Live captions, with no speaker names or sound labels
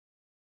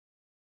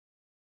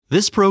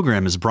This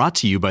program is brought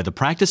to you by the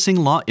Practicing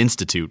Law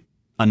Institute,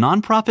 a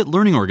nonprofit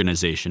learning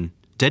organization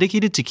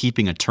dedicated to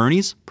keeping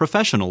attorneys,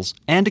 professionals,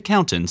 and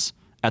accountants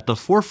at the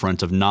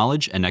forefront of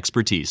knowledge and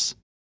expertise.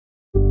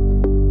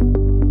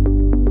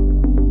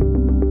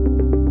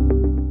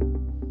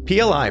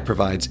 PLI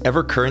provides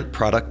ever-current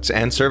products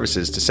and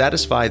services to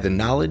satisfy the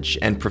knowledge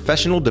and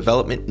professional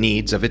development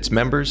needs of its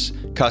members,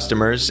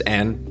 customers,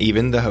 and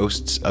even the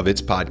hosts of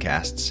its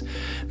podcasts.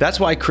 That's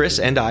why Chris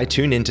and I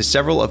tune into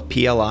several of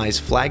PLI's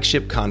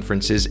flagship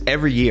conferences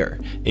every year,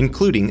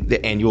 including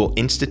the annual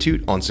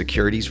Institute on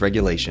Securities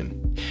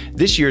Regulation.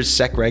 This year's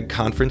SecReg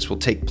conference will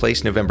take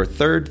place November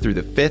 3rd through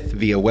the 5th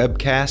via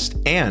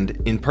webcast and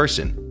in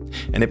person,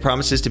 and it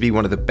promises to be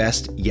one of the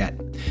best yet.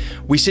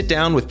 We sit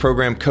down with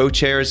program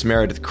co-chairs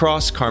Meredith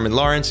Cross, Carmen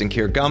Lawrence, and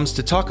Keir Gums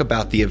to talk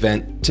about the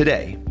event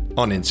today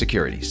on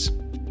Insecurities.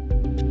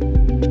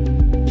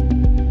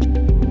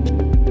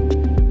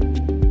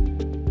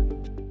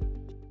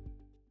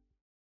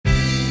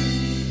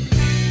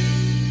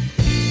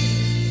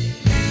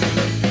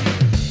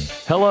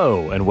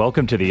 Hello, and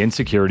welcome to the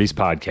Insecurities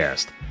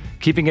podcast,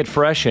 keeping it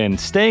fresh and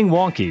staying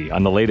wonky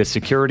on the latest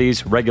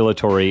securities,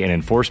 regulatory, and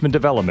enforcement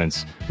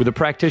developments with a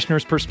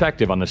practitioner's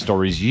perspective on the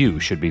stories you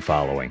should be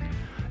following.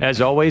 As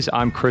always,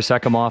 I'm Chris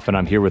Eckemoff, and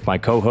I'm here with my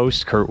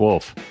co-host, Kurt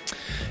Wolf.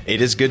 It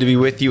is good to be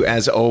with you,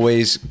 as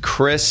always,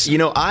 Chris. You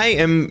know, I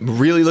am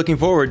really looking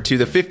forward to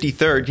the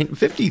 53rd.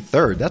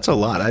 53rd, that's a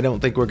lot. I don't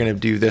think we're going to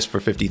do this for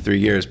 53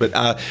 years, but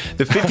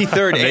the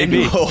 53rd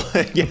annual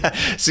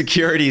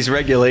Securities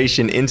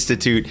Regulation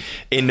Institute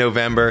in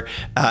November.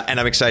 And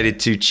I'm excited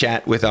to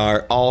chat with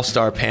our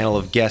all-star panel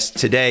of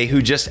guests today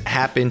who just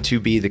happen to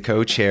be the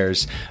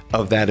co-chairs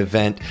of that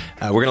event.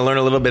 We're going to learn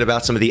a little bit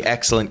about some of the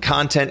excellent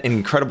content and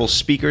incredible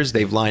speakers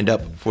they've lined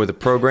up for the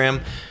program.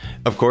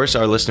 Of course,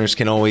 our listeners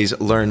can always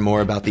learn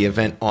more about the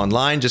event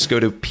online. Just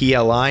go to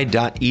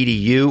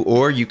pli.edu,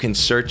 or you can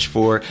search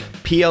for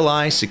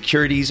PLI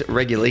Securities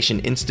Regulation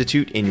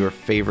Institute in your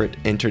favorite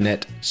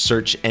internet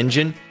search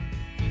engine.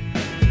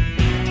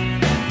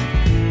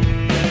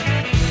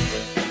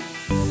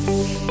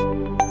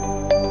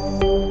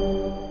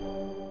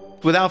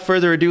 Without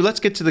further ado, let's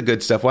get to the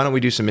good stuff. Why don't we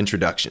do some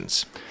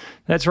introductions?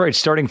 That's right.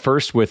 Starting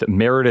first with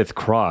Meredith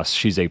Cross.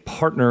 She's a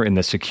partner in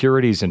the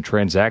Securities and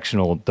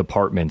Transactional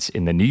Departments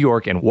in the New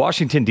York and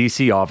Washington,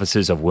 D.C.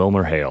 offices of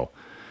WilmerHale.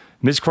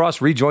 Ms.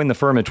 Cross rejoined the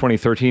firm in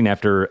 2013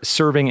 after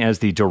serving as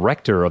the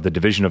director of the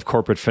Division of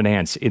Corporate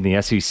Finance in the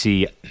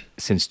SEC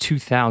since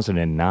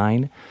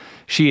 2009.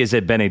 She has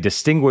been a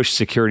distinguished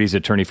securities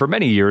attorney for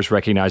many years,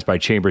 recognized by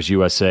Chambers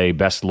USA,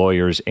 Best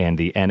Lawyers, and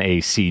the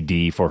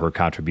NACD for her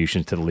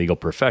contributions to the legal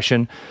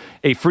profession.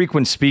 A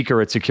frequent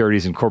speaker at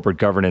securities and corporate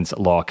governance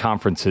law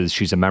conferences,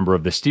 she's a member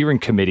of the steering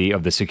committee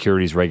of the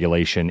Securities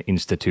Regulation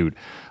Institute,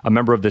 a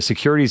member of the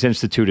Securities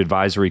Institute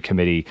Advisory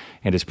Committee,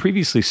 and has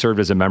previously served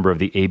as a member of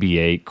the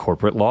ABA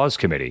Corporate Laws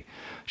Committee.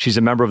 She's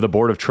a member of the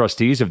Board of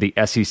Trustees of the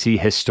SEC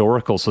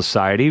Historical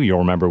Society. You'll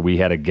remember we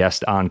had a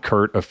guest on,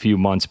 Kurt, a few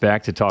months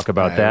back to talk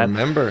about that. I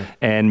remember.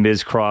 And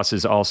Ms. Cross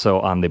is also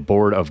on the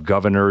Board of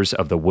Governors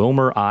of the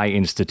Wilmer Eye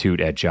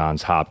Institute at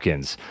Johns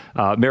Hopkins.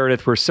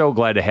 Meredith, we're so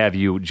glad to have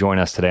you join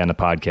us today on the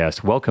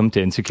podcast. Welcome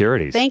to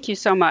Insecurities. Thank you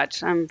so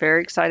much. I'm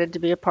very excited to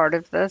be a part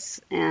of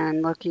this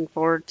and looking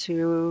forward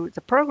to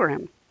the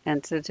program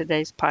and to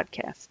today's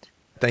podcast.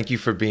 Thank you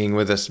for being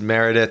with us,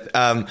 Meredith.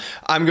 I'm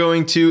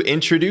going to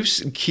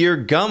introduce Keir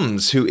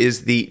Gums, who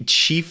is the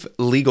Chief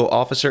Legal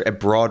Officer at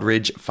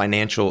Broadridge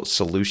Financial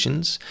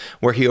Solutions,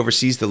 where he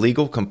oversees the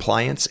legal,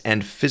 compliance,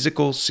 and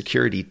physical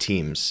security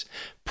teams.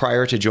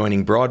 Prior to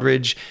joining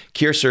Broadridge,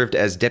 Keir served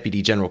as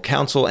Deputy General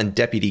Counsel and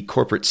Deputy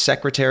Corporate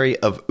Secretary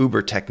of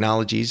Uber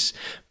Technologies.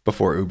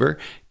 Before Uber,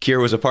 Keir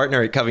was a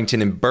partner at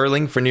Covington &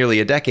 Burling for nearly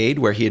a decade,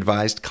 where he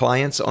advised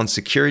clients on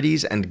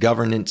securities and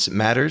governance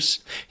matters.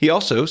 He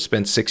also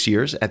spent 6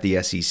 years at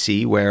the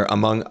SEC, where,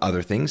 among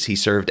other things, he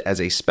served as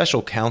a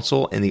special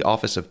counsel in the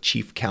Office of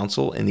Chief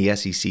Counsel in the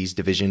SEC's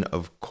Division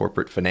of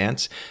Corporate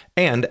Finance,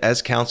 and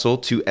as counsel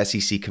to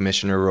SEC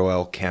Commissioner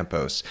Roel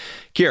Campos.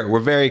 Keir, we're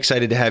very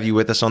excited to have you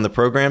with us on the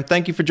program.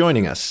 Thank you for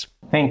joining us.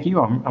 Thank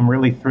you. I'm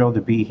really thrilled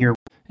to be here.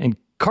 And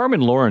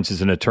Carmen Lawrence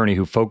is an attorney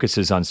who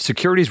focuses on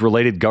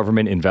securities-related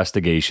government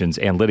investigations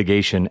and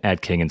litigation at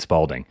King &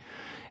 Spalding.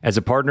 As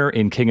a partner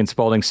in King &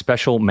 Spalding's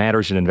Special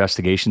Matters and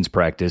Investigations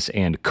practice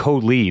and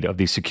co-lead of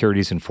the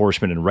Securities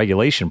Enforcement and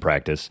Regulation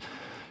practice,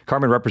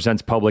 Carmen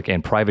represents public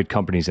and private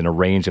companies in a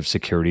range of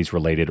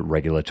securities-related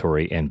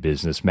regulatory and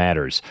business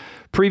matters.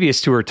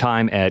 Previous to her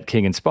time at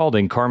King &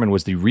 Spalding, Carmen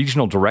was the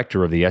regional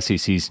director of the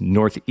SEC's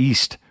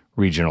Northeast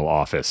Regional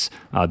Office,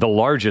 the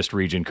largest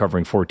region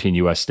covering 14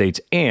 U.S.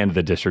 states and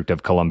the District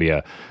of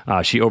Columbia.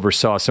 She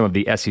oversaw some of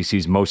the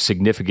SEC's most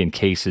significant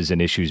cases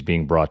and issues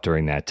being brought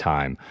during that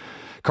time.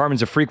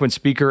 Carmen's a frequent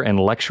speaker and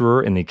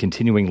lecturer in the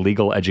continuing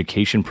legal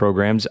education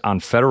programs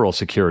on federal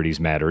securities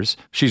matters.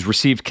 She's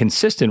received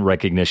consistent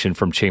recognition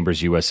from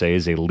Chambers USA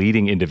as a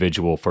leading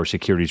individual for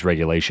securities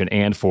regulation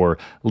and for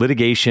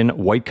litigation,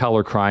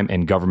 white-collar crime,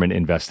 and government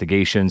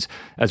investigations,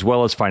 as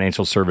well as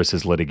financial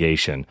services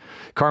litigation.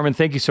 Carmen,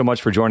 thank you so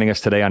much for joining us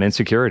today on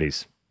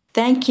Insecurities.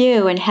 Thank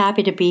you, and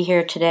happy to be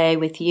here today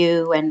with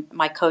you and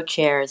my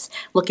co-chairs.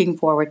 Looking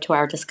forward to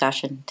our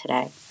discussion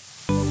today.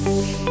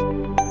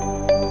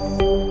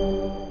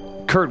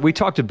 Kurt, we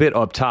talked a bit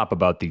up top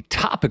about the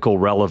topical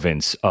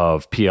relevance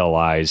of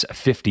PLI's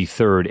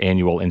 53rd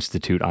Annual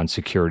Institute on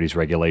Securities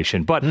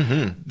Regulation. But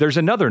there's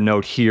another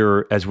note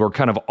here as we're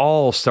kind of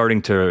all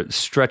starting to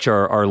stretch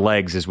our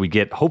legs as we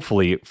get,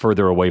 hopefully,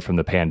 further away from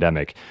the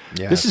pandemic.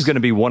 Yes. This is going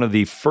to be one of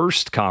the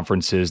first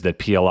conferences that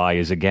PLI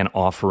is again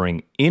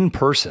offering in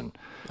person.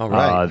 All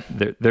right.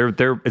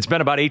 It's been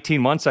about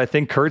 18 months, I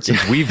think, Kurt,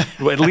 since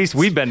at least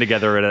we've been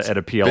together at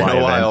a PLI been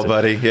a while, event.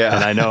 buddy.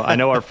 Yeah. And I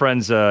know our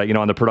friends,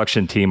 on the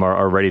production team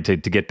are ready to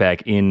get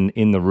back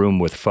in the room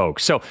with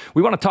folks. So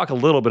we want to talk a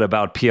little bit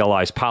about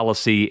PLI's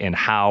policy and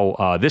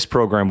how this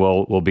program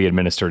will be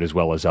administered as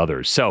well as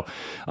others. So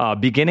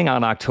beginning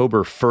on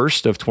October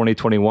 1st of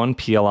 2021,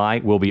 PLI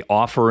will be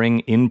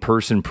offering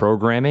in-person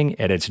programming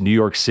at its New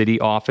York City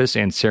office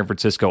and San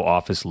Francisco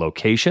office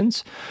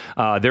locations.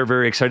 They're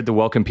very excited to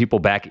welcome people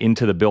back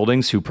into the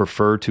buildings who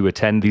prefer to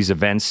attend these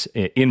events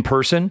in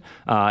person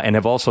and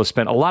have also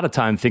spent a lot of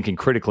time thinking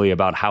critically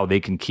about how they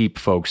can keep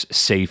folks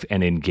safe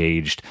and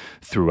engaged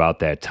throughout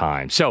that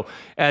time. So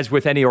as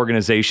with any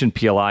organization,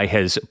 PLI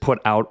has put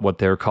out what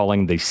they're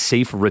calling the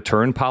safe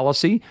return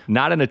policy.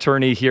 Not an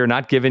attorney here,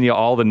 not giving you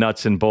all the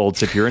nuts and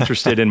bolts. If you're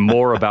interested in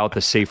more about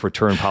the safe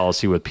return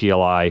policy with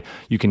PLI,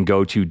 you can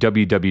go to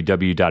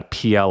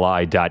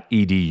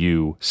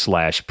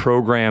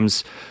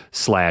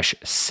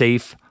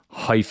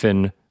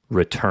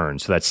www.pli.edu/programs/safe-return.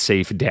 So that's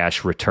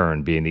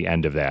safe-return being the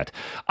end of that.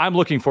 I'm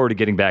looking forward to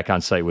getting back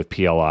on site with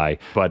PLI,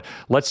 but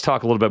let's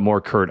talk a little bit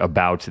more, Kurt,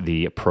 about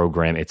the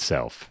program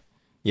itself.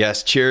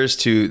 Yes, cheers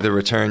to the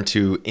return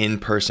to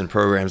in-person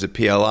programs at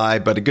PLI,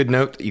 but a good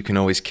note, you can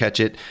always catch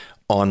it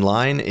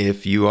online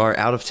if you are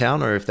out of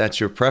town or if that's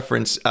your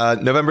preference.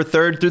 November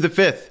 3rd through the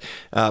 5th.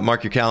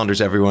 Mark your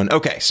calendars, everyone.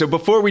 Okay, so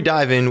before we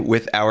dive in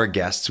with our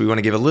guests, we want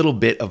to give a little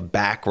bit of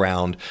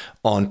background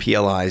on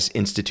PLI's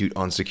Institute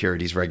on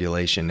Securities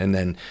Regulation, and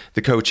then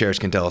the co-chairs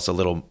can tell us a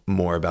little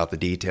more about the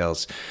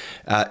details.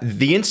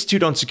 The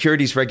Institute on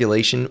Securities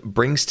Regulation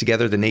brings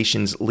together the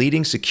nation's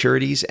leading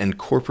securities and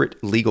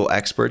corporate legal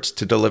experts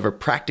to deliver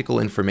practical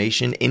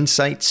information,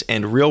 insights,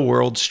 and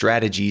real-world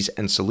strategies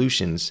and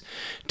solutions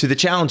to the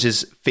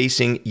challenges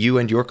facing you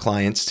and your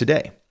clients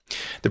today.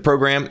 The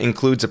program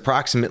includes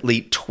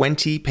approximately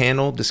 20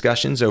 panel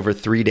discussions over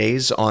 3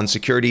 days on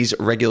securities,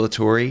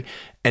 regulatory,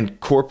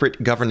 and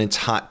corporate governance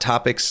hot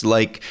topics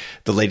like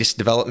the latest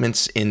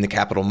developments in the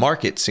capital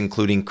markets,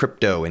 including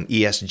crypto and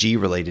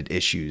ESG-related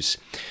issues,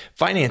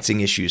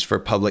 financing issues for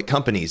public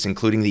companies,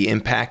 including the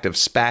impact of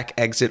SPAC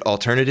exit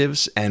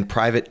alternatives and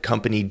private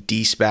company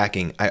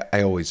de-SPACing.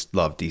 I always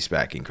love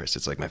de-SPACing, Chris.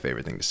 It's like my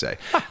favorite thing to say.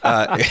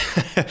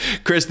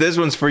 Chris, this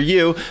one's for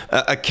you.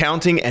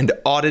 Accounting and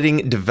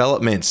auditing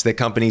developments that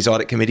companies,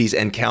 audit committees,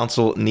 and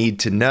counsel need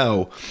to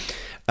know.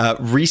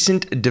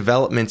 Recent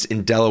developments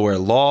in Delaware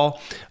law,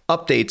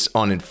 updates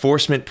on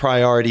enforcement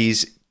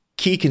priorities,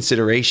 key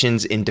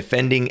considerations in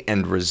defending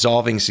and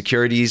resolving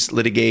securities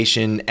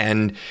litigation,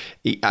 and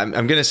I'm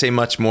going to say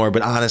much more,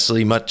 but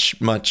honestly, much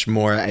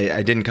more.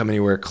 I didn't come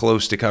anywhere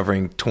close to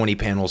covering 20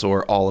 panels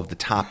or all of the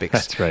topics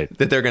That's right.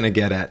 that they're going to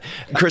get at.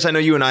 Chris, I know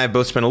you and I have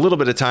both spent a little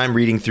bit of time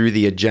reading through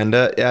the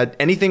agenda.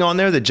 Anything on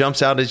there that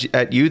jumps out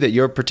at you that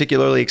you're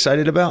particularly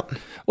excited about?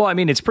 Well, I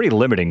mean, it's pretty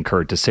limiting,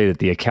 Kurt, to say that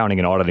the Accounting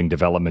and Auditing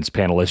Developments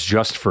panel is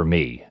just for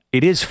me.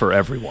 It is for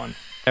everyone.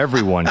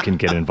 Everyone can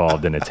get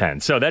involved and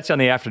attend. So that's on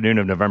the afternoon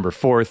of November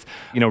 4th.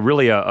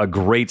 Really a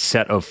great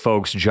set of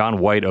folks. John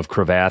White of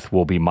Cravath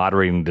will be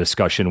moderating the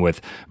discussion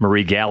with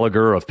Marie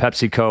Gallagher of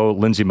PepsiCo,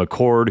 Lindsay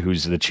McCord,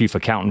 who's the chief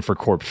accountant for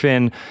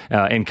CorpFin,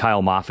 and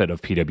Kyle Moffitt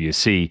of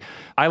PwC.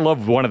 I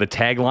love one of the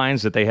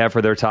taglines that they have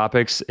for their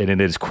topics, and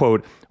it is,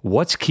 quote,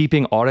 "What's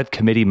keeping audit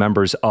committee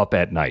members up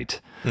at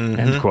night?"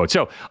 End quote.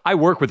 So I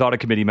work with audit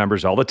committee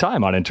members all the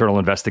time on internal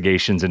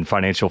investigations and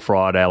financial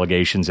fraud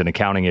allegations and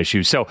accounting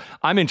issues. So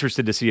I'm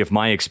interested to see if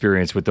my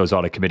experience with those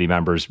audit committee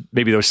members,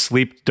 maybe those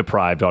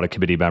sleep-deprived audit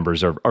committee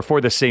members, are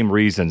for the same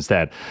reasons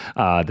that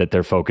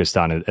they're focused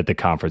on at the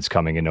conference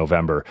coming in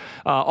November.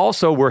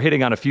 Also, we're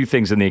hitting on a few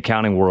things in the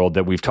accounting world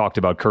that we've talked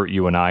about, Kurt,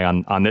 you and I,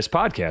 on this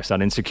podcast, on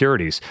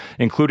Insecurities,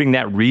 including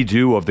that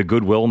redo of the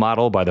goodwill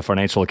model by the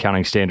Financial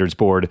Accounting Standards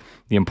Board,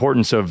 the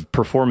importance of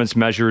performance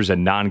measures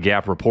and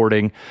non-GAAP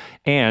reporting,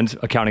 and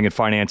accounting and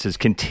finance's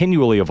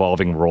continually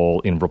evolving role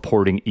in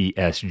reporting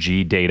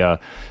ESG data.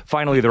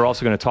 Finally, they're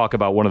also going to talk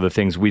about one of the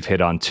things we've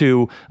hit on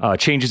too,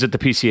 changes at the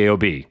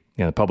PCAOB.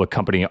 the Public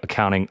Company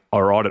Accounting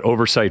or Audit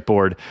Oversight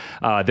Board.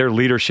 Their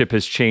leadership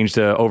has changed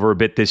over a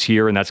bit this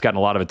year, and that's gotten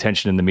a lot of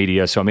attention in the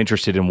media. So I'm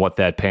interested in what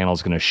that panel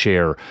is going to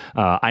share.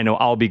 I know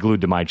I'll be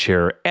glued to my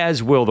chair,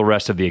 as will the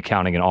rest of the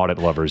accounting and audit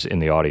lovers in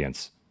the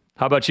audience.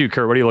 How about you,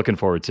 Kurt? What are you looking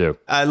forward to?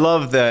 I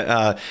love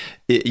that.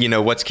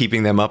 What's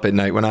keeping them up at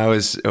night. When I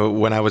was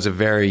a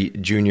very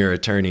junior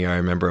attorney, I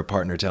remember a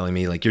partner telling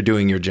me, like, you're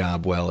doing your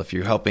job well if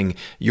you're helping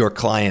your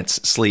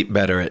clients sleep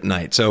better at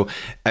night. So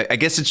I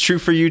guess it's true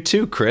for you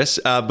too, Chris.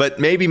 But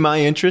maybe my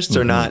interests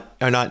are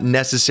not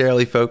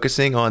necessarily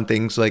focusing on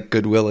things like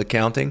goodwill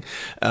accounting.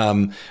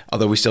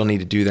 Although we still need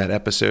to do that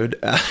episode.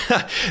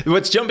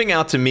 What's jumping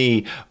out to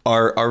me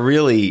are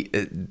really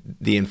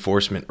the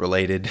enforcement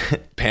related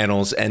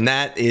panels, and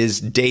that is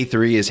day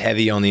 3 is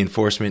heavy on the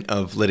enforcement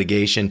of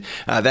litigation.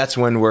 That's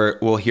when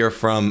we'll hear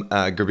from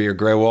Gurbir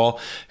Grewal,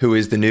 who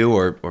is the new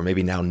or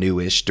maybe now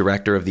newish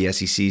director of the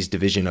SEC's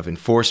Division of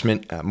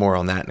Enforcement. More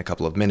on that in a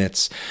couple of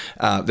minutes.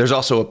 There's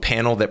also a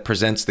panel that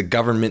presents the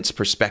government's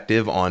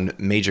perspective on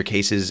major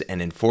cases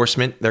and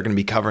enforcement. They're going to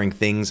be covering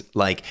things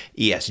like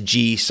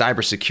ESG,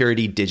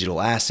 cybersecurity,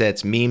 digital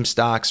assets, meme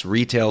stocks,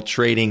 retail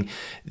trading,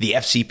 the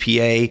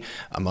FCPA,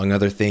 among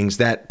other things.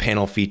 That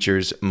panel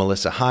features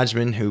Melissa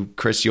Hodgman, who,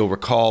 Chris, you'll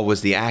recall,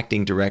 was the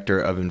acting director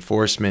of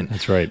enforcement.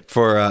 That's right.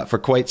 For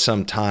quite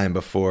some time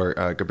before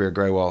Gurbir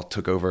Grewal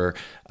took over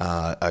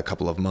a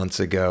couple of months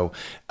ago.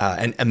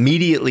 And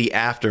immediately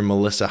after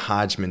Melissa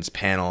Hodgman's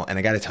panel, and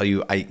I got to tell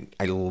you,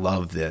 I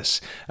love this,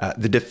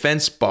 the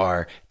defense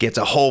bar gets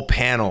a whole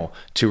panel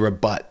to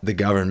rebut the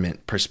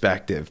government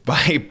perspective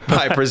by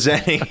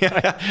presenting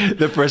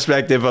the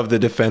perspective of the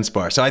defense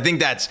bar. So I think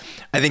that's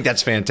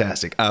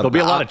fantastic. There'll be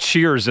a lot of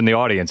cheers in the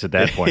audience at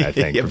that point, I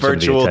think. Yeah,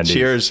 virtual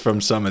cheers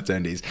from some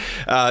attendees.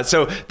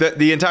 So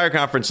the entire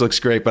conference looks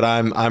great, but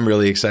I'm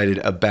really excited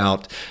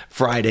about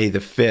Friday the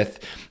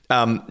 5th.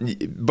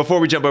 Before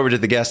we jump over to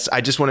the guests,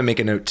 I just want to make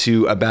a note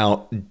too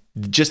about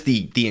just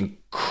the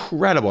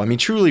incredible,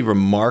 truly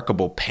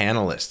remarkable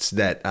panelists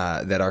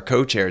that our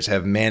co-chairs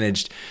have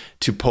managed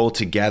to pull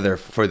together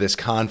for this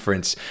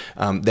conference.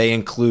 They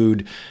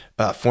include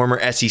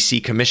former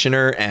SEC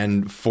Commissioner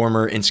and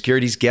former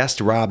Securities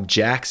guest Rob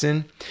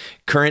Jackson,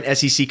 current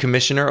SEC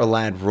Commissioner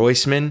Elad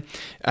Roisman,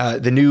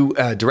 the new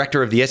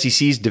Director of the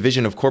SEC's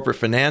Division of Corporate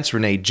Finance,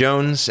 Renee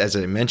Jones, as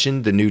I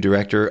mentioned, the new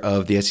Director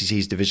of the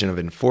SEC's Division of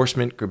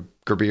Enforcement,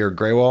 Gurbir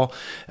Grewal,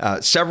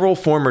 several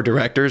former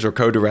directors or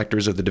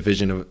co-directors of the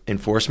Division of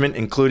Enforcement,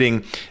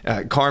 including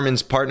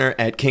Carmen's partner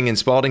at King &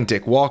 Spalding,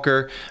 Dick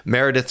Walker,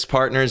 Meredith's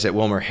partners at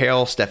Wilmer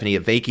Hale, Stephanie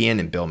Avakian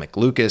and Bill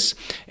McLucas,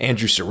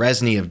 Andrew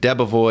Seresny of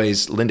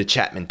Debevoise, Linda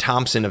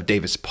Chapman-Thompson of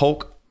Davis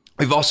Polk.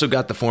 We've also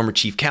got the former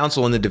chief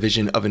counsel in the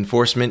Division of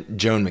Enforcement,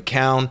 Joan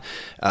McCown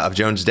of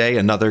Jones Day,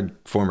 another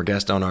former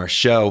guest on our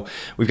show.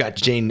 We've got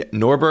Jane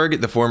Norberg,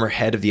 the former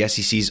head of the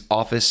SEC's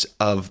Office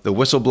of the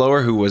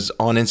Whistleblower, who was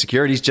on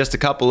Securities just a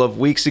couple of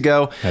weeks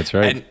ago. That's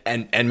right.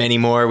 And many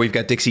more. We've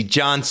got Dixie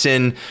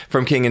Johnson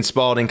from King &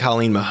 Spalding,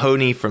 Colleen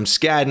Mahoney from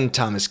Skadden,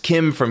 Thomas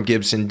Kim from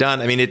Gibson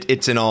Dunn.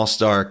 it's an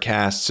all-star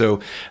cast.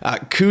 So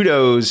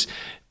kudos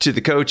to the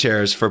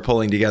co-chairs for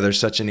pulling together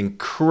such an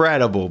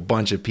incredible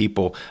bunch of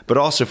people, but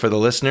also for the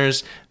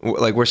listeners,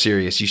 we're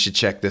serious. You should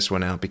check this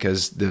one out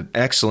because the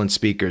excellent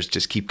speakers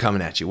just keep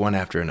coming at you one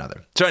after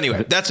another. So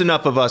anyway, that's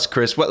enough of us,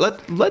 Chris.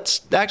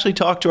 Let's actually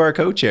talk to our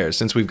co-chairs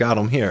since we've got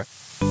them here.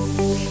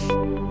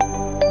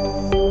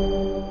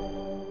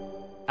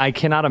 I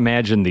cannot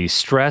imagine the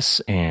stress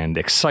and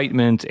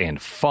excitement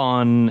and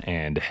fun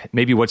and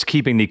maybe what's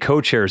keeping the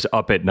co-chairs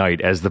up at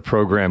night as the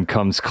program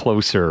comes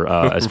closer,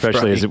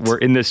 especially Right. as we're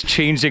in this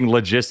changing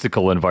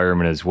logistical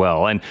environment as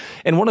well. And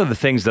one of the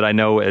things that I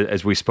know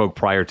as we spoke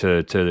prior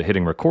to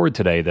hitting record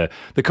today, the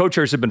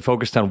co-chairs have been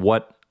focused on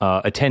what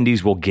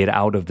attendees will get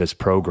out of this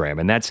program.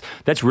 And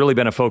that's really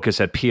been a focus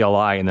at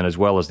PLI and then as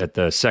well as at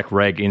the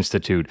SecReg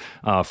Institute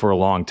for a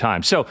long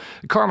time. So,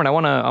 Carmen, I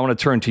want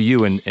to turn to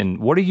you and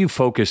what are you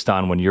focused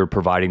on when you're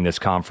providing this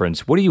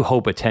conference? What do you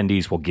hope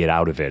attendees will get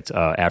out of it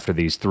after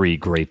these 3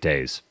 great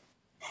days?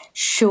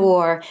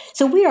 Sure.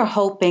 So we are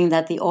hoping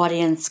that the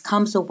audience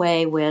comes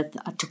away with,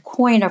 to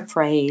coin a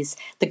phrase,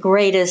 the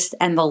greatest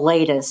and the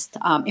latest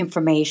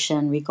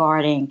information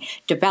regarding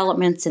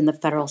developments in the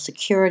federal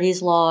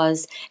securities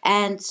laws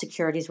and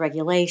securities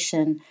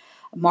regulation,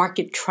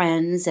 market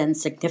trends and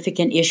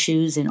significant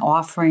issues in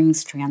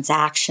offerings,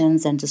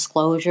 transactions, and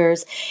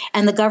disclosures,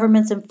 and the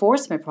government's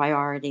enforcement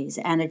priorities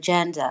and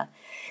agenda.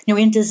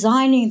 In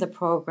designing the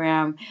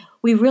program,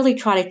 we really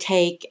try to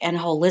take an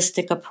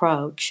holistic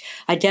approach,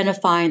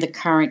 identifying the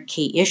current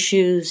key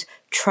issues,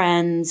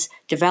 trends,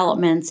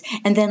 developments,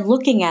 and then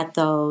looking at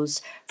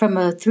those from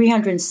a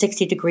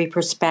 360-degree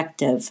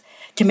perspective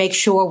to make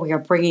sure we are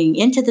bringing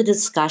into the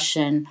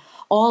discussion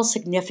all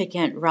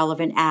significant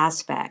relevant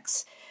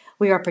aspects.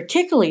 We are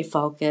particularly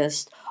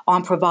focused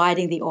on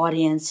providing the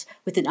audience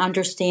with an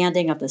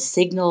understanding of the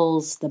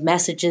signals, the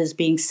messages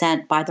being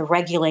sent by the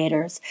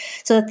regulators,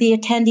 so that the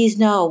attendees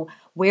know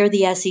where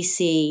the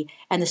SEC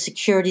and the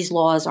securities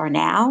laws are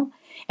now,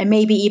 and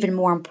maybe even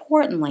more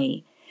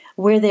importantly,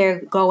 where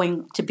they're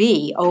going to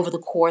be over the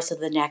course of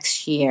the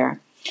next year.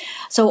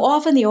 So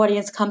often the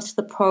audience comes to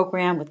the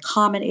program with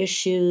common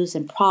issues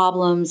and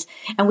problems,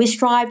 and we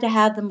strive to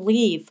have them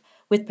leave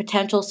with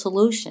potential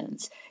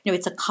solutions.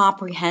 It's a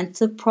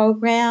comprehensive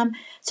program,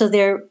 so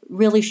there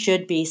really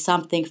should be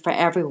something for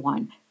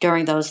everyone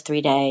during those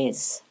 3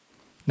 days.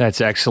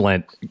 That's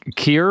excellent.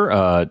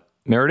 Keir,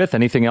 Meredith,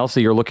 anything else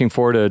that you're looking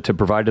for to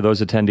provide to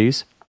those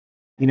attendees?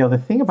 The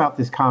thing about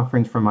this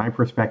conference, from my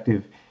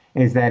perspective,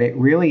 is that it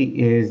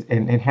really is,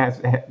 and it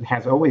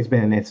has always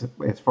been,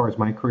 as far as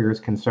my career is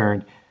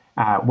concerned,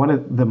 one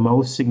of the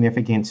most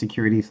significant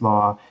securities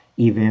law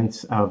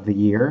events of the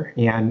year.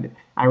 And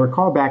I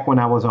recall back when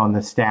I was on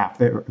the staff,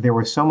 there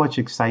was so much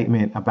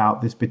excitement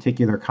about this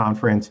particular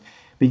conference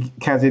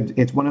because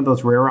it's one of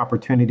those rare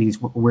opportunities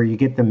where you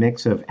get the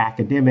mix of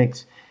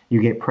academics,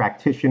 you get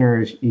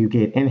practitioners, you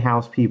get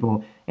in-house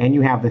people, and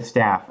you have the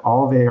staff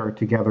all there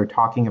together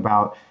talking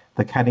about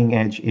the cutting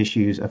edge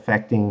issues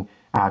affecting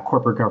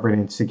corporate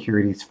governance,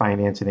 securities,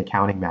 finance, and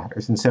accounting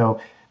matters. And so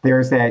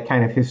there's that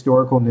kind of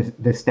historical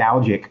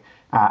nostalgic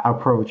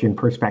approach and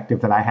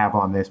perspective that I have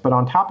on this. But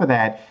on top of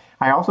that,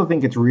 I also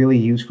think it's really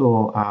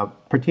useful,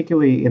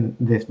 particularly in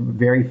this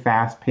very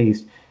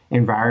fast-paced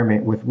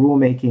environment with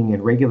rulemaking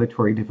and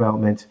regulatory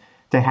developments,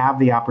 to have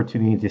the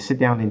opportunity to sit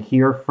down and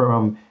hear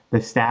from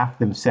the staff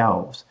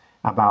themselves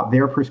about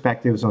their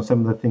perspectives on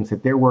some of the things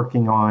that they're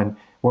working on,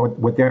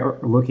 what they're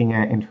looking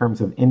at in terms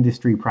of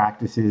industry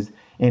practices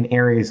and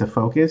areas of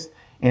focus.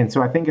 And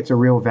so I think it's a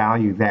real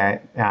value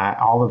that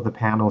all of the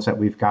panels that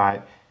we've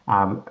got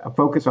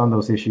focus on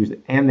those issues,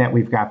 and that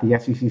we've got the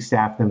SEC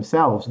staff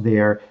themselves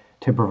there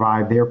to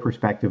provide their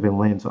perspective and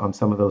lens on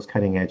some of those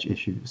cutting edge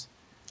issues.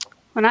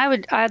 When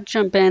I'd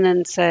jump in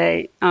and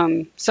say,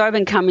 so I've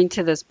been coming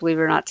to this, believe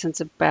it or not,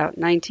 since about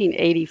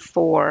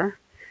 1984,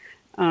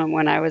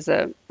 when I was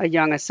a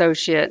young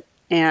associate,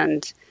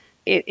 and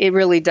it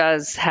really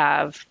does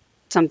have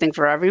something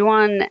for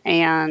everyone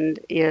and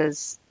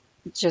is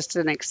just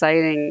an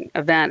exciting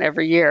event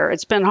every year.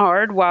 It's been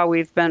hard while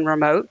we've been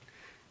remote.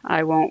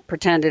 I won't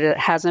pretend it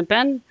hasn't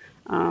been,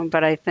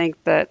 but I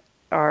think that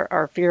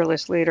our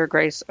fearless leader,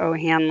 Grace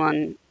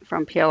O'Hanlon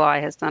from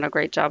PLI, has done a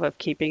great job of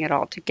keeping it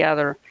all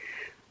together.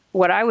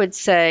 What I would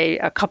say,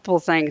 a couple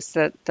of things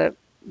that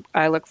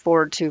I look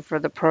forward to for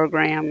the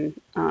program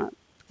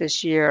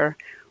this year.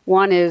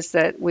 One is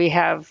that we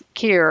have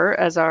Keir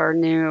as our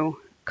new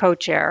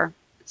co-chair.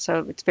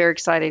 So it's very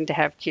exciting to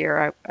have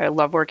Keir. I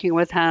love working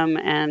with him,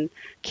 and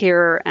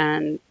Keir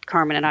and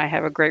Carmen and I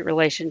have a great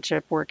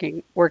relationship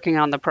working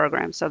on the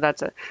program. So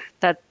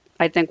that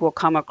I think will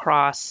come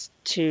across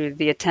to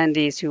the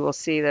attendees, who will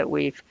see that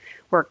we've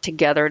worked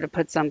together to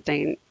put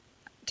something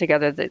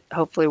together that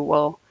hopefully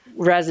will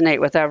resonate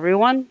with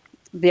everyone.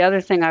 The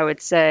other thing I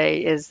would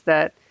say is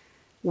that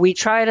we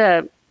try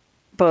to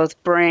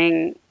both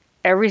bring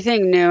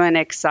everything new and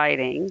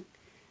exciting,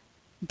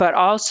 but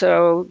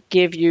also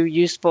give you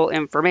useful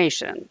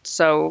information.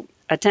 So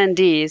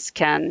attendees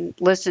can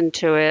listen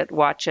to it,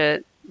 watch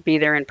it, be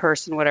there in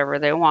person, whatever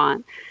they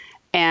want,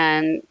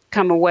 and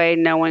come away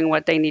knowing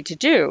what they need to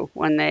do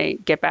when they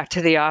get back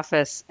to the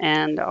office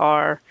and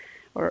are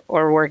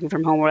or working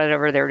from home,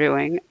 whatever they're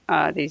doing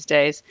these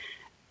days.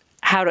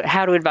 How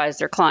to advise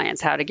their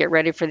clients, how to get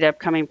ready for the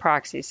upcoming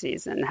proxy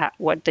season,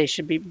 what they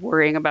should be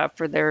worrying about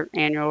for their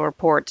annual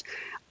reports.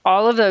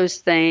 All of those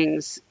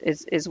things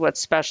is what's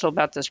special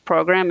about this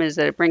program, is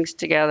that it brings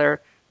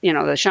together,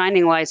 the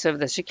shining lights of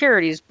the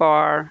securities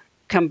bar,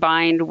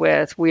 combined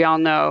with, we all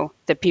know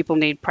that people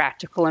need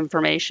practical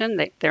information.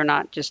 They're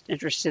not just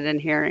interested in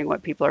hearing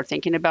what people are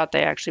thinking about.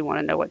 They actually want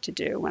to know what to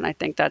do. And I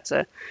think that's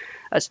a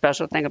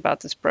special thing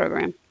about this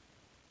program.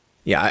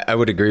 Yeah, I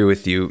would agree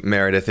with you,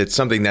 Meredith. It's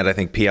something that I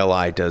think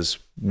PLI does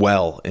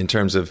well in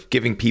terms of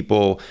giving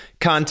people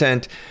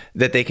content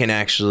that they can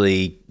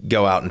actually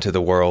go out into the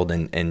world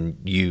and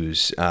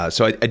use.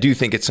 So I do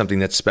think it's something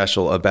that's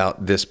special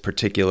about this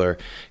particular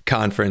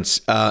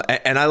conference.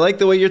 And I like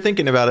the way you're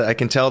thinking about it. I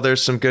can tell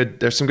there's some good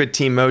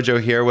team mojo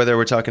here, whether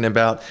we're talking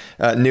about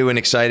new and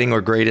exciting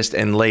or greatest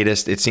and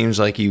latest. It seems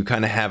like you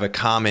kind of have a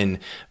common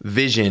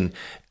vision.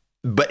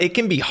 But it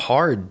can be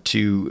hard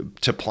to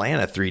plan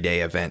a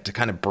 3-day event, to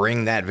kind of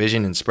bring that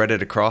vision and spread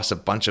it across a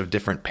bunch of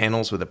different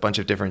panels with a bunch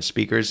of different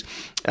speakers.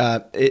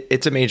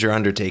 It's a major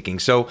undertaking.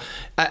 So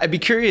I'd be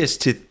curious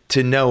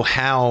to know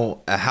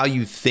how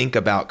you think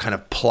about kind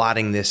of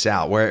plotting this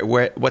out.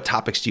 What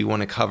topics do you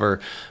want to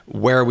cover?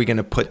 Where are we going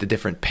to put the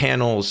different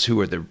panels?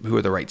 Who are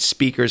the right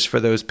speakers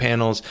for those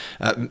panels?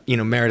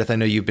 Meredith, I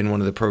know you've been one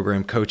of the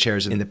program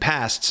co-chairs in the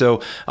past,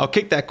 so I'll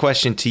kick that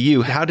question to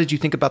you. How did you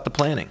think about the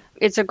planning?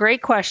 It's a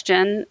great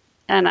question,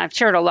 and I've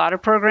chaired a lot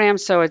of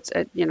programs. So it's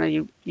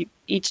you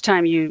each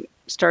time you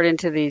start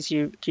into these,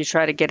 you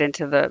try to get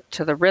into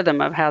the rhythm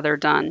of how they're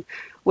done.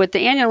 With the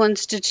Annual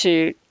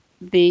Institute,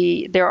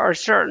 there are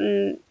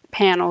certain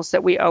panels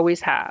that we always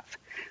have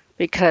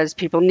because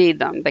people need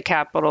them. The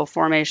capital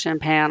formation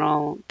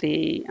panel,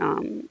 the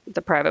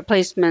private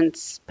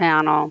placements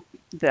panel,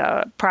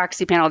 the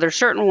proxy panel. There's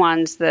certain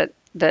ones that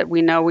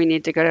we know we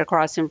need to get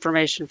across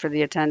information for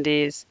the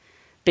attendees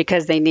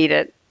because they need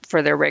it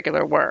for their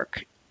regular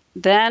work.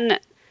 Then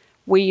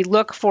we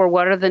look for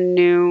what are the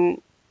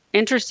new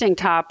interesting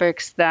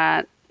topics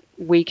that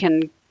we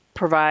can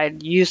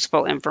provide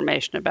useful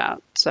information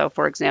about. So,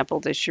 for example,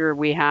 this year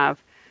we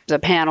have the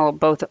panel,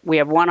 we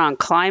have one on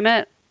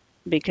climate,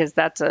 because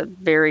that's a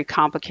very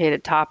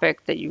complicated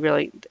topic that you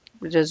really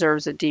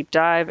deserves a deep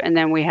dive. And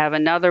then we have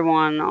another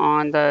one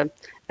on the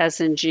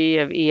S&G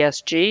of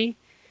ESG,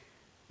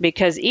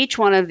 because each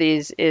one of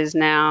these is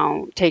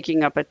now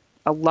taking up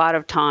a lot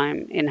of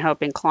time in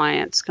helping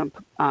clients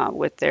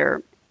with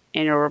their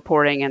annual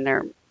reporting and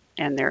their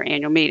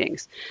annual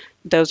meetings.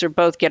 Those are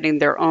both getting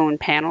their own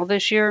panel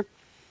this year.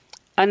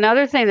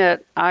 Another thing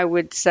that I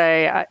would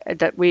say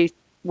that we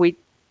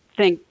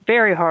think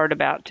very hard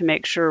about to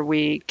make sure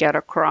we get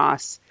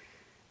across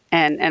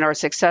and are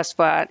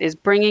successful at is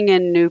bringing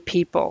in new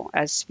people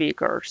as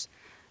speakers.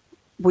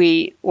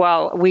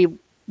 While we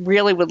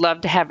really would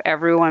love to have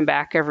everyone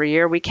back every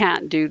year, we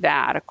can't do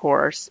that, of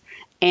course.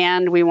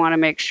 And we want to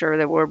make sure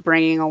that we're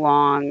bringing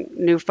along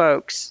new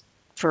folks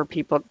for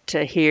people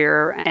to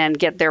hear and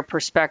get their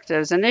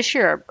perspectives. And this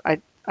year,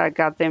 I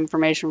got the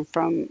information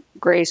from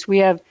Grace. We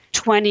have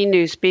 20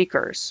 new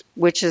speakers,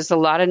 which is a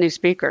lot of new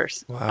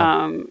speakers.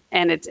 Wow.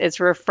 And it's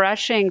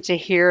refreshing to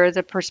hear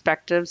the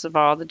perspectives of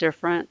all the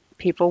different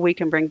people we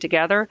can bring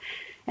together.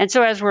 And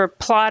so as we're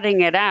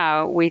plotting it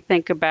out, we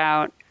think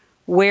about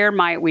where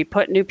might we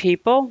put new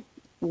people,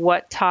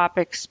 what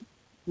topics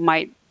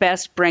might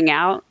best bring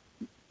out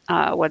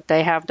what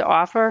they have to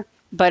offer,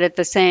 but at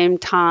the same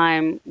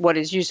time, what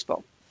is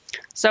useful.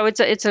 So it's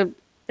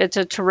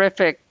a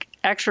terrific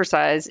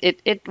exercise.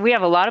 We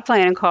have a lot of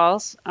planning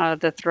calls,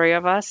 the three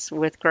of us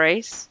with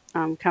Grace,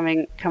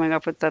 coming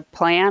up with the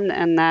plan,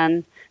 and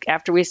then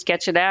after we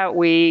sketch it out,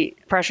 we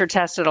pressure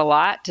test it a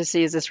lot to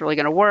see is this really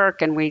going to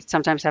work, and we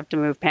sometimes have to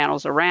move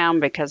panels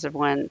around because of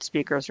when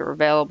speakers are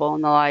available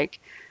and the like.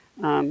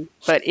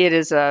 But it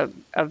is a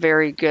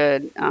very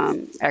good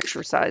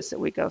exercise that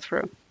we go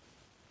through.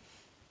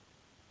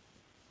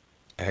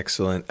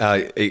 Excellent.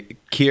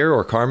 Kier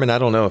or Carmen, I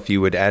don't know if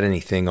you would add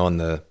anything on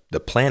the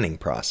planning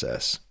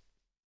process.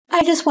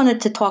 I just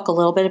wanted to talk a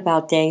little bit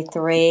about Day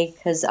 3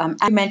 because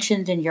I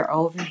mentioned in your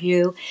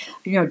overview,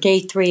 Day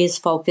 3 is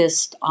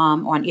focused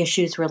on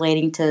issues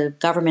relating to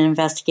government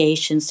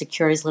investigations,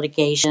 securities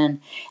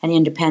litigation, and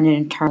independent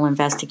internal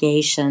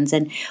investigations.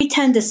 And we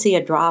tend to see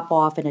a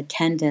drop-off in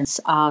attendance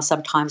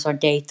sometimes on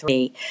Day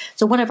 3.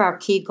 So one of our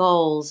key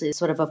goals is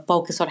sort of a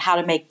focus on how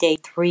to make Day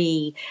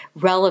 3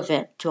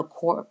 relevant to a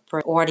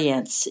corporate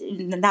audience.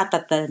 Not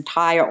that the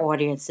entire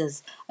audience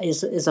is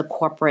a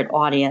corporate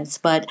audience,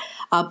 but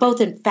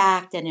both in fact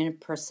and in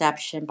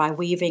perception by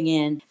weaving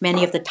in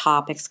many of the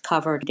topics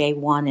covered Day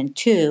 1 and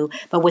 2,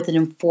 but with an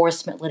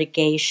enforcement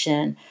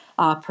litigation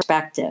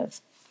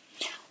perspective.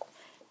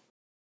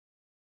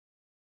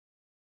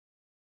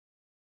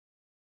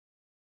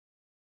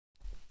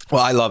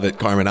 Well, I love it,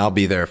 Carmen. I'll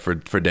be there for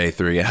Day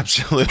 3,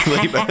 absolutely.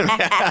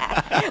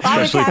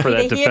 Especially for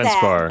that defense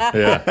bar.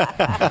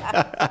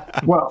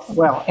 Yeah.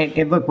 Well,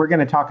 and look, we're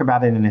going to talk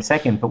about it in a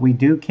second, but we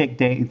do kick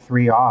Day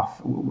 3 off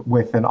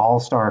with an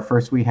all-star.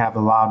 First, we have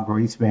Elad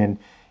Roisman,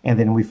 and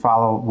then we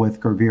follow with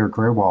Gurbir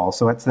Grewal.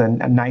 So it's a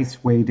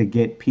nice way to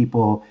get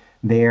people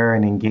there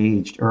and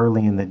engaged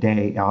early in the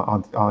day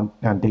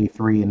on Day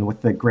 3. And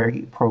with the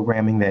great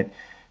programming that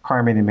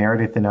Carmen and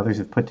Meredith and others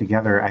have put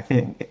together, I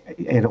think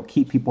it'll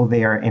keep people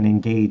there and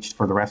engaged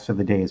for the rest of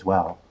the day as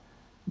well.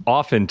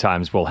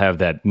 Oftentimes we'll have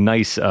that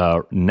nice,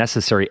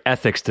 necessary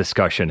ethics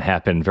discussion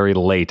happen very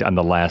late on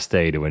the last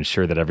day to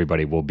ensure that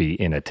everybody will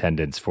be in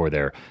attendance for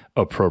their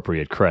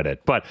appropriate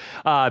credit. But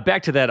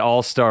back to that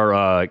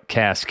all-star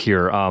cast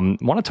here. Want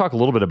to talk a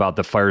little bit about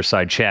the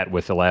fireside chat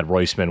with Elad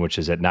Roisman, which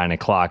is at 9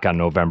 o'clock on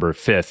November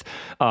 5th.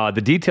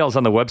 The details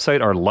on the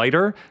website are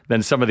lighter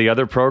than some of the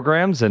other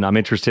programs, and I'm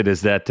interested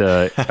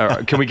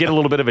can we get a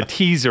little bit of a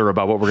teaser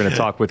about what we're going to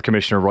talk with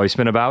Commissioner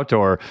Roisman about,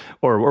 or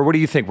what do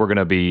you think we're going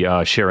to be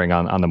sharing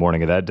on the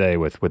morning of that day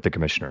with the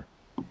Commissioner?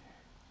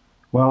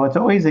 Well, it's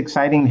always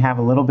exciting to have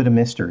a little bit of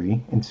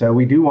mystery, and so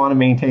we do want to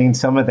maintain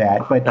some of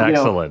that. But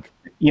excellent.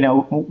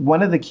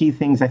 One of the key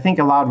things, I think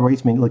Elad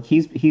Roisman, look,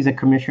 he's a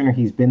commissioner.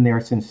 He's been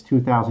there since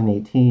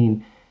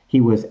 2018.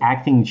 He was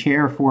acting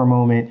chair for a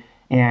moment,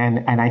 and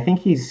I think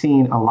he's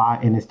seen a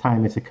lot in his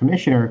time as a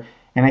commissioner.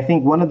 And I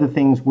think one of the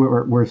things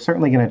we're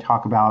certainly going to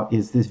talk about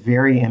is this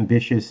very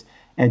ambitious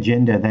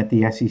agenda that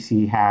the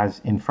SEC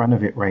has in front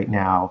of it right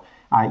now.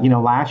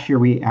 Last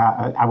year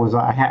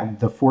I had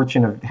the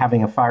fortune of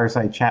having a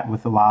fireside chat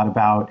with Elad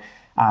about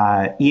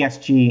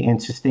ESG and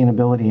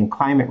sustainability and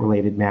climate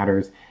related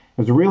matters. It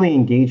was a really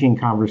engaging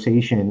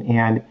conversation,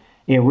 and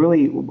it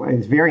really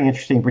is very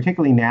interesting,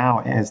 particularly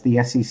now as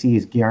the SEC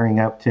is gearing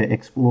up to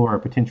explore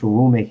potential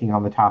rulemaking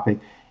on the topic.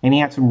 And he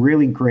had some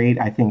really great,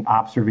 I think,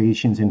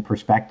 observations and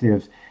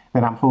perspectives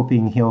that I'm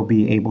hoping he'll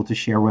be able to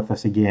share with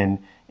us again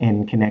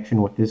in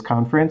connection with this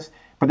conference.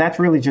 But that's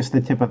really just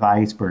the tip of the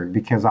iceberg,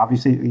 because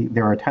obviously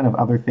there are a ton of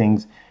other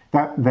things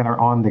that are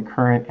on the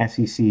current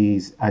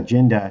SEC's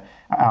agenda,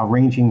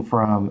 ranging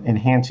from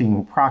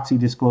enhancing proxy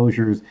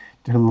disclosures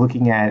to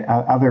looking at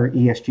other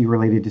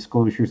ESG-related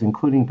disclosures,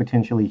 including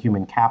potentially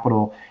human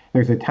capital.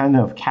 There's a ton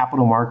of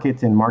capital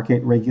markets and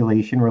market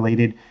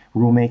regulation-related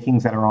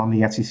rulemakings that are on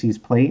the SEC's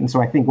plate. And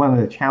so I think one of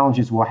the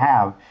challenges we'll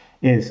have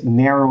is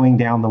narrowing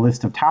down the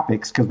list of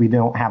topics because we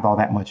don't have all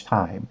that much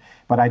time.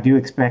 But I do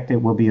expect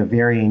it will be a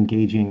very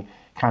engaging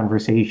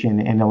conversation,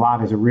 and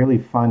Alad is a really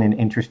fun and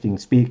interesting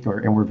speaker,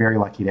 and we're very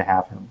lucky to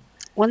have him.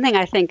 One thing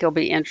I think will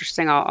be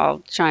interesting,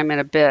 I'll chime in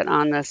a bit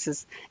on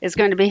this, is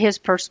going to be his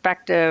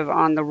perspective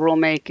on the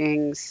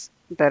rulemakings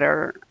that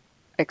are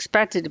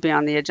expected to be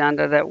on the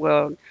agenda that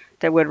would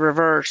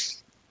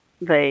reverse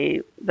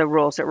the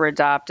rules that were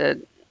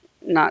adopted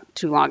not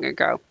too long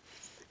ago.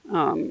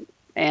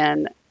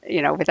 And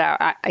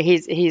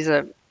he's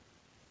a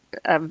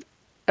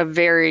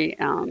very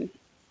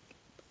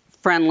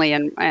friendly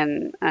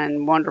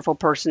and wonderful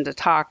person to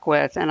talk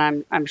with,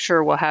 and I'm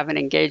sure we'll have an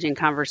engaging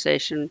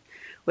conversation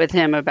with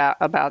him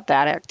about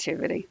that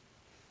activity.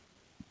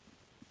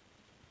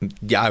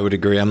 Yeah, I would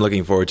agree. I'm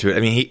looking forward to it. I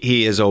mean,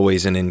 he is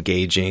always an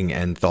engaging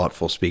and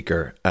thoughtful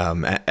speaker,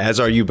 as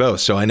are you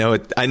both. So I know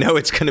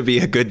it's going to be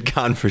a good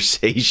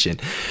conversation.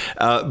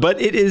 But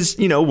it is,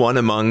 one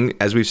among,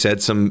 as we've said,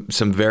 some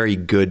very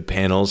good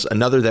panels.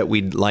 Another that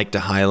we'd like to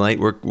highlight.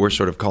 We're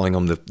sort of calling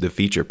them the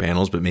feature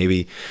panels, but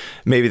maybe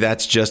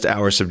that's just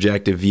our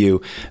subjective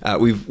view.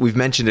 We've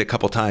mentioned a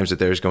couple times that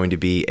there's going to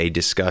be a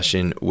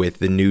discussion with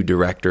the new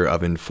director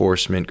of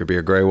enforcement,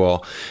 Kabir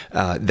Grewal.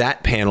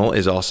 That panel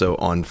is also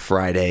on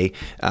Friday.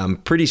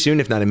 Pretty soon,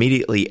 if not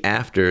immediately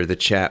after the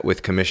chat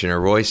with Commissioner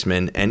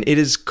Roisman, and it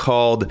is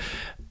called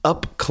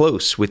Up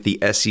Close with the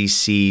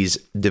SEC's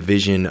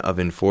Division of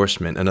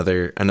Enforcement,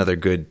 another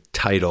good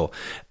title.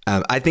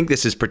 I think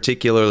this is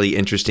particularly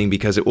interesting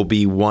because it will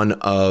be one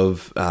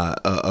of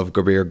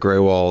Kabir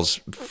Grewal's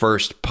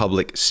first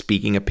public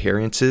speaking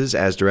appearances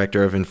as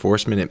Director of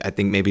Enforcement. I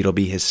think maybe it'll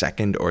be his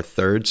second or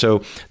third.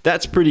 So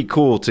that's pretty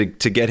cool to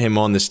get him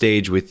on the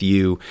stage with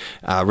you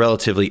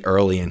relatively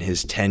early in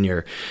his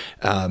tenure.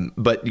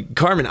 But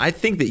Carmen, I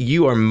think that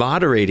you are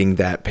moderating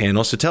that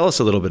panel. So tell us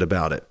a little bit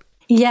about it.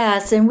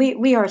 Yes, and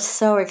we are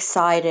so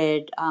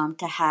excited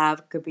to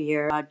have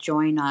Kabir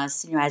join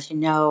us. As you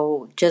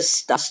know,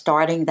 just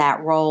starting that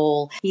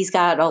role, he's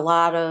got a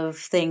lot of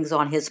things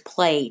on his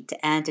plate,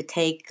 and to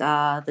take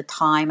the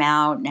time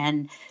out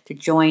and to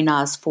join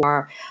us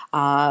for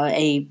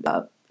a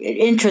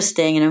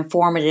interesting and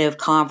informative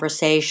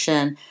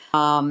conversation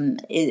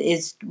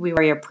we're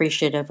very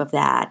appreciative of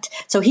that.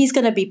 So he's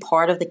going to be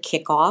part of the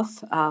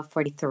kickoff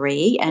for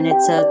 3, and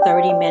it's a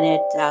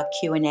 30-minute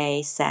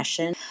Q&A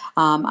session.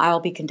 I will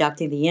be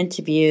conducting the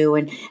interview,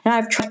 and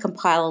I've tried to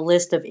compile a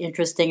list of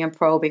interesting and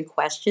probing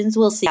questions.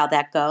 We'll see how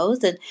that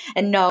goes,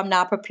 and no, I'm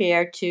not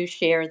prepared to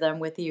share them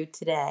with you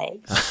today.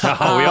 We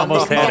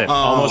almost had it.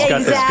 Almost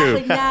got the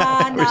scoop.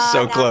 We're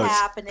so close. Not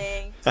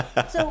happening.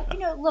 So,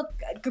 look,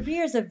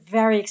 Kabir is a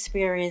very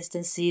experienced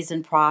and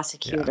seasoned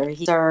prosecutor. Yeah.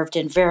 He served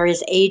in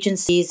various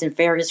agencies in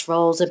various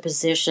roles and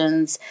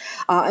positions,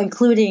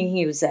 including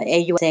he was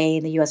AUSA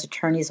in the U.S.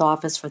 Attorney's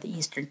Office for the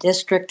Eastern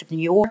District of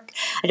New York,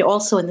 and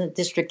also in the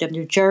District of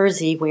New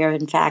Jersey, where,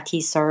 in fact,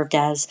 he served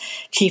as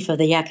chief of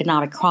the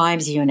Economic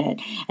Crimes Unit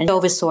and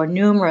oversaw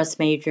numerous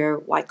major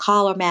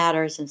white-collar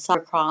matters and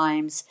cyber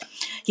crimes.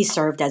 He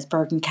served as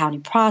Bergen County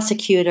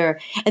prosecutor,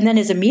 and then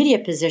his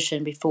immediate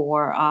position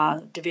before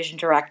division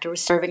director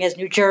was serving as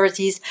New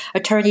Jersey's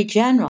Attorney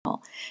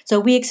General. So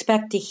we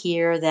expect to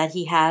hear that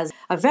he has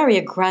a very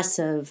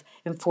aggressive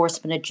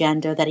enforcement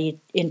agenda that he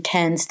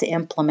intends to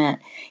implement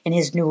in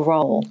his new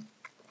role.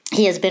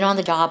 He has been on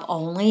the job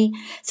only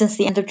since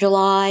the end of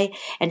July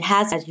and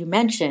has, as you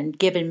mentioned,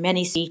 given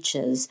many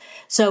speeches.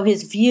 So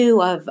his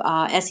view of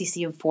SEC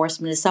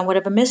enforcement is somewhat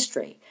of a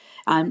mystery.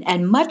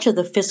 And much of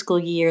the fiscal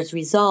year's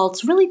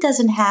results really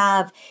doesn't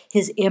have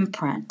his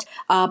imprint.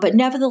 But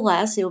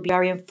nevertheless, it will be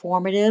very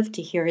informative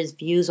to hear his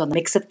views on the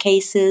mix of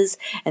cases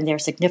and their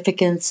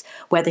significance,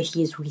 whether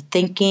he is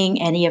rethinking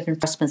any of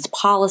enforcement's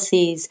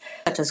policies,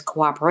 such as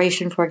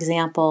cooperation, for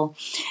example,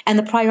 and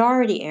the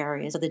priority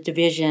areas of the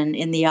division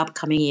in the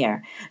upcoming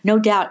year. No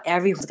doubt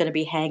everyone's going to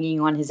be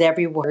hanging on his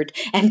every word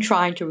and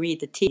trying to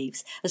read the tea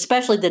leaves,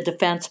 especially the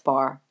defense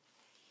bar.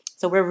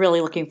 So we're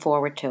really looking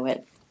forward to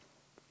it.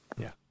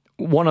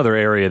 One other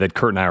area that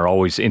Kurt and I are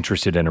always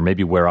interested in, or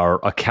maybe where our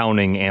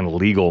accounting and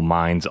legal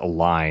minds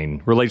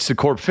align, relates to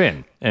Corp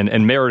Fin.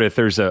 And Meredith,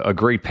 there's a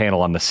great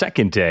panel on the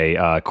second day,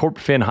 Corp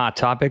Fin Hot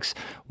Topics.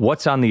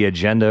 What's on the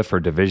agenda for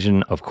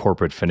Division of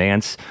Corporate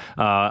Finance?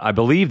 I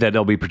believe that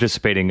they'll be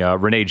participating.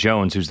 Renee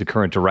Jones, who's the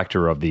current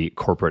director of the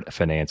Corporate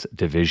Finance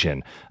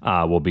Division,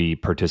 will be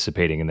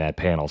participating in that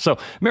panel. So,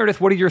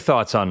 Meredith, what are your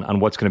thoughts on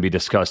what's going to be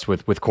discussed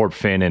with Corp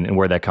Fin and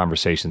where that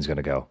conversation is going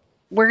to go?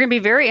 We're going to be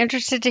very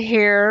interested to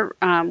hear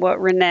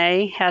what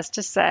Renee has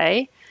to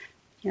say.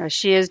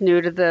 She is new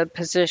to the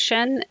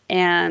position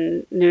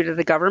and new to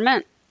the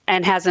government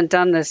and hasn't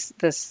done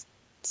this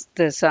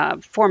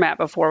format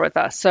before with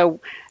us. So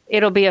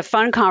it'll be a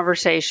fun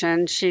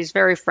conversation. She's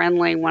very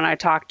friendly when I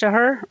talk to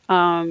her,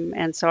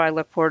 and so I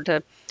look forward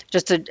to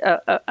just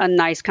a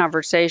nice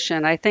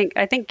conversation. I think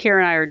Kira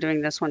and I are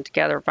doing this one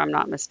together, if I'm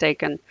not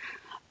mistaken.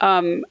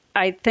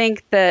 I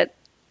think that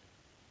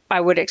I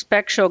would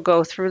expect she'll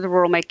go through the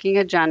rulemaking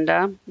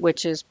agenda,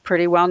 which is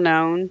pretty well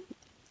known,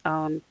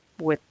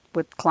 with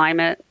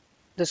climate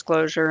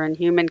disclosure and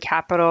human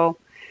capital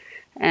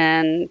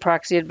and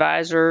proxy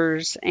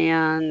advisors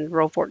and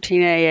Rule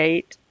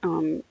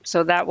 14A8.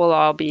 So that will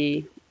all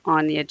be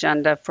on the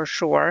agenda for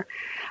sure.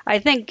 I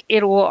think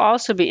it will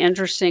also be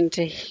interesting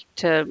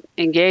to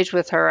engage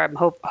with her.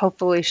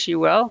 Hopefully she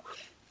will,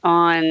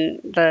 on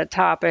the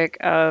topic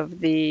of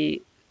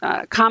the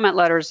comment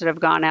letters that have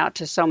gone out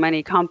to so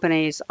many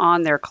companies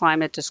on their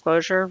climate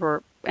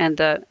disclosure, and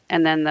then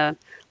the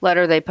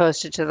letter they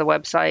posted to the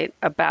website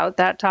about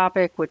that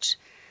topic, which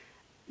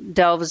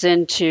delves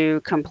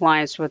into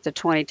compliance with the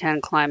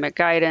 2010 climate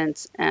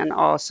guidance and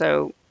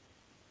also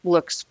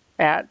looks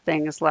at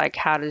things like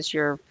how does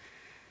your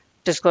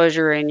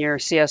disclosure in your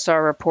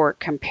CSR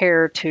report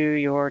compare to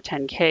your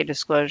 10K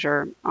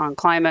disclosure on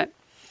climate.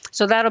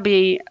 So that'll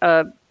be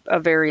a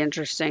very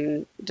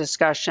interesting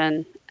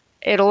discussion.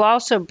 It'll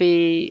also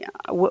be,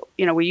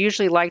 we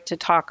usually like to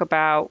talk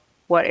about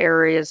what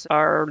areas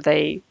are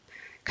they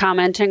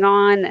commenting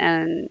on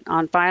and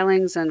on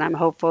filings, and I'm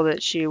hopeful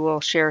that she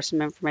will share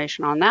some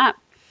information on that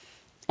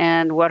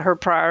and what her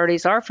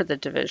priorities are for the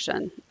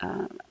division.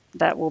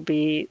 That will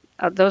be,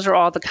 those are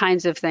all the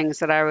kinds of things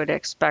that I would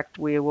expect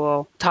we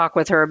will talk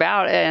with her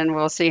about, and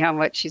we'll see how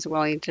much she's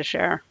willing to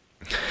share.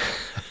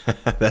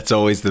 That's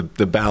always the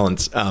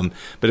balance.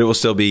 But it will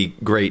still be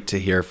great to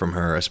hear from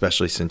her,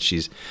 especially since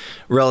she's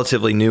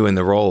relatively new in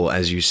the role,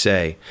 as you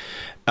say.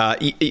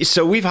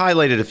 So we've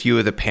highlighted a few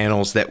of the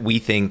panels that we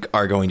think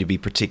are going to be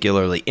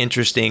particularly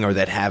interesting or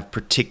that have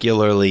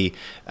particularly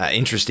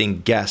interesting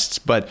guests.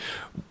 But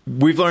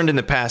we've learned in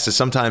the past that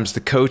sometimes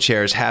the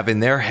co-chairs have in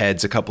their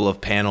heads a couple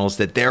of panels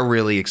that they're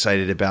really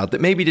excited about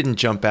that maybe didn't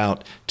jump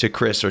out to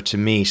Chris or to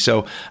me.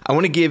 So I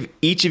want to give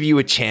each of you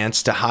a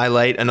chance to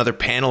highlight another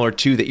panel or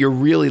two that you're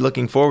really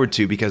looking forward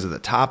to because of the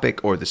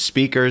topic or the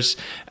speakers,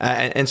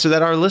 and so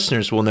that our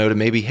listeners will know to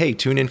maybe, hey,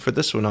 tune in for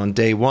this one on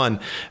day one.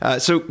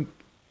 So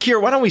Keir,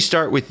 why don't we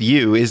start with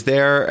you? Is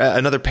there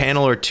another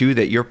panel or two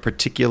that you're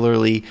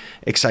particularly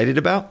excited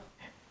about?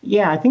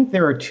 Yeah, I think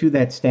there are two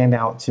that stand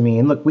out to me.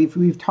 And look,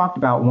 we've talked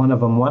about one of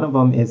them. One of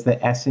them is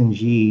the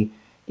S&G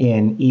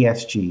in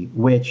ESG,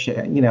 which,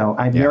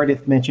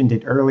 Meredith mentioned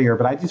it earlier,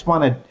 but I just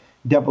want to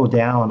double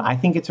down. I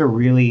think it's a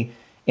really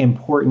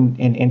important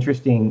and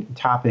interesting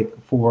topic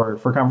for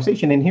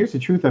conversation. And here's the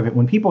truth of it.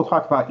 When people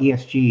talk about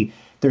ESG,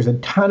 there's a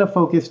ton of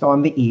focus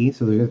on the E.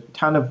 So there's a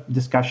ton of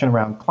discussion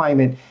around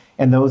climate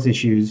and those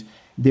issues.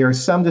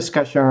 There's some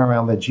discussion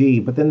around the G,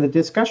 but then the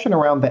discussion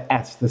around the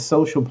S, the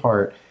social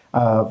part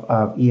of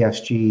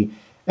ESG,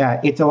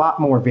 it's a lot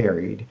more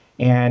varied.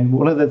 And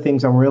one of the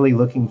things I'm really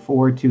looking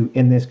forward to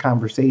in this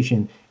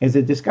conversation is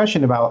a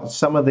discussion about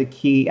some of the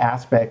key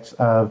aspects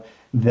of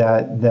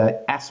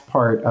the S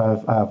part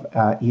of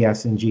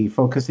ESG,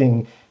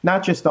 focusing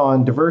not just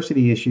on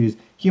diversity issues,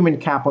 human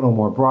capital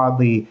more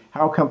broadly,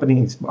 how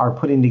companies are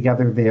putting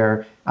together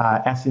their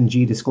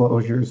S&G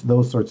disclosures,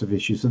 those sorts of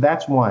issues. So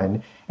that's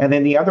one. And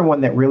then the other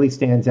one that really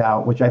stands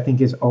out, which I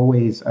think is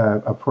always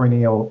a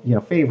perennial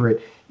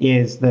favorite,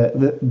 is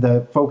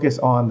the focus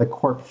on the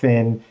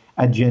CorpFin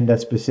agenda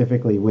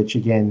specifically, which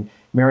again,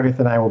 Meredith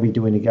and I will be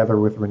doing together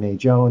with Renee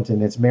Jones.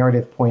 And as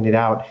Meredith pointed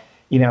out,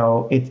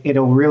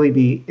 it'll really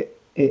be,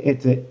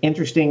 it's an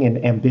interesting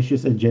and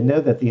ambitious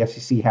agenda that the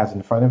SEC has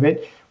in front of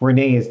it.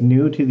 Renee is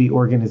new to the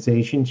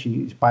organization.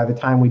 By the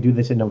time we do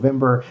this in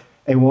November,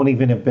 it won't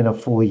even have been a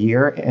full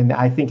year. And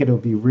I think it'll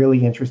be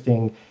really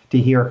interesting to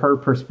hear her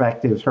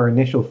perspectives, her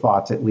initial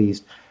thoughts at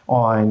least,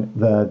 on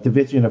the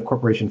Division of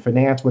Corporation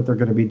Finance, what they're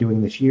going to be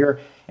doing this year,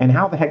 and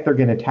how the heck they're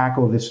going to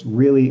tackle this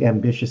really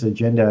ambitious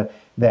agenda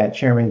that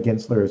Chairman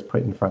Gensler has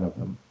put in front of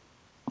them.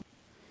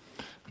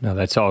 No,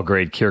 that's all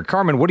great, Keir.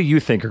 Carmen, what do you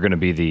think are going to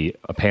be the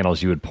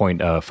panels you would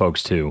point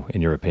folks to,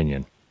 in your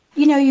opinion?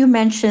 You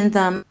mentioned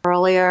them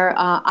earlier.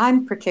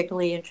 I'm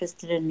particularly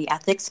interested in the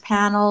ethics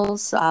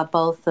panels,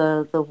 both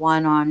the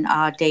one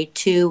on day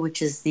 2,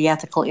 which is the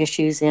ethical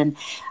issues in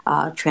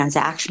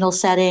transactional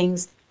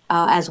settings,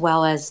 as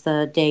well as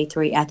the day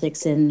 3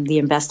 ethics in the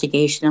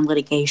investigation and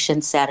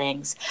litigation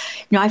settings.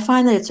 I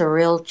find that it's a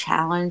real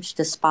challenge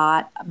to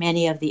spot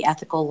many of the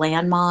ethical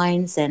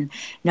landmines and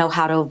know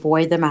how to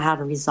avoid them or how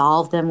to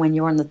resolve them when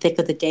you're in the thick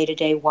of the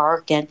day-to-day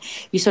work and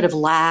you sort of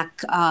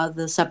lack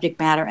the subject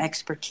matter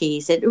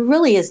expertise. It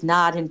really is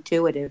not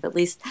intuitive, at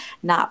least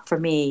not for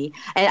me.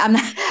 And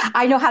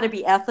I know how to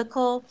be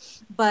ethical,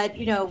 but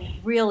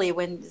really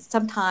when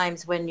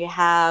you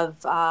have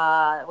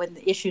when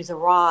the issues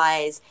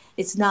arise,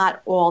 it's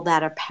not all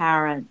that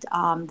apparent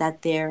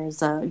that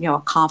there's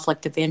a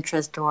conflict of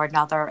interest or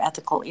another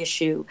ethical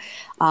issue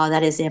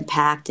that is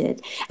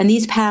impacted. And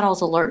these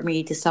panels alert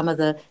me to some of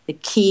the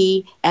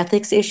key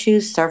ethics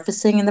issues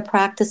surfacing in the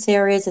practice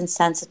areas and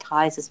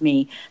sensitizes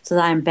me so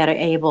that I'm better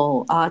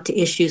able to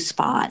issue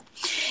spot.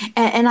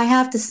 And I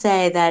have to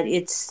say that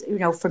it's,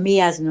 for me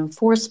as an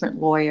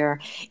enforcement lawyer,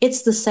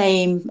 it's the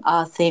same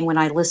thing when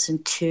I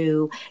listen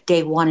to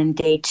day one and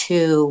day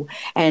two,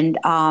 and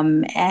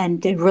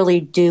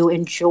really do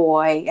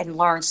enjoy and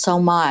learn so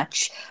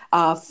much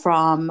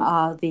from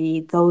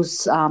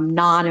those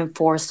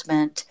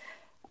non-enforcement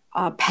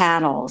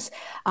panels.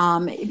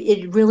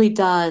 It really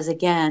does,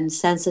 again,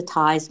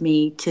 sensitize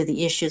me to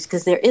the issues,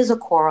 because there is a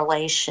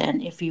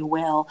correlation, if you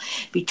will,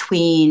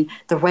 between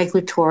the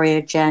regulatory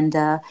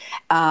agenda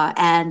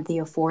and the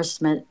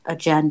enforcement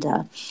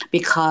agenda.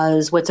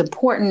 Because what's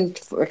important,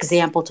 for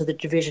example, to the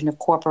Division of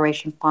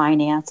Corporation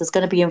Finance is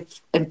going to be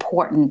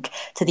important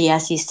to the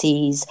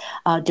SEC's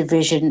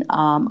Division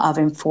of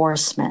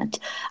Enforcement.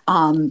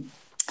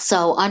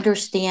 So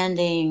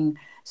understanding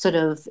sort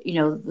of,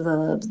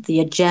 the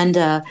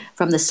agenda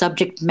from the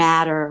subject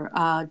matter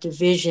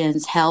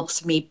divisions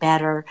helps me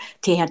better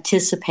to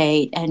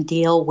anticipate and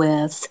deal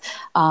with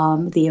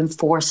the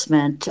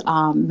enforcement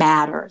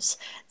matters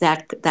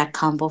that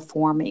come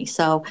before me.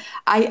 So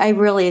I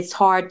really, it's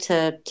hard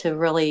to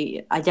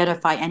really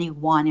identify any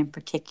one in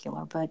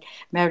particular, but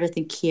Meredith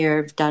and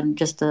Keir have done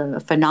just a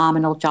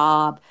phenomenal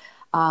job,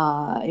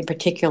 in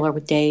particular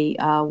with day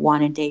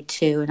one and day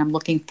two, and I'm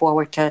looking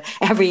forward to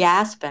every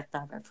aspect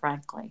of it,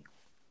 frankly.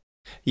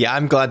 Yeah,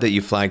 I'm glad that you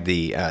flagged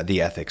the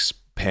ethics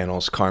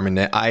panels, Carmen.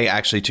 I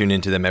actually tune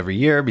into them every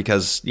year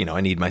because,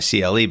 I need my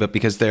CLE, but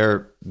because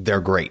they're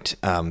great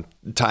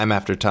time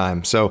after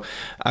time. So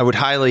I would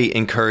highly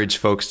encourage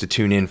folks to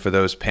tune in for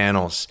those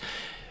panels.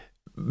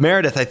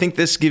 Meredith, I think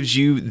this gives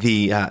you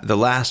the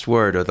last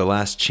word or the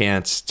last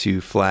chance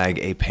to flag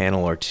a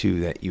panel or two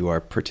that you are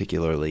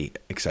particularly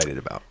excited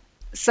about.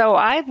 So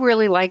I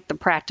really like the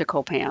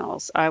practical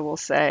panels, I will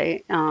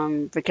say,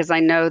 because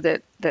I know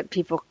that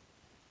people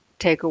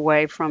take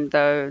away from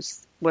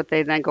those what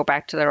they then go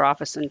back to their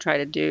office and try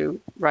to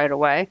do right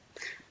away,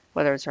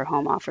 whether it's their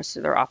home office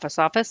or their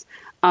office.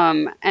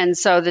 And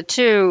so the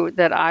two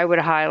that I would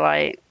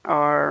highlight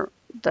are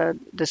the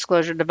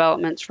disclosure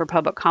developments for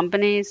public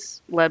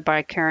companies led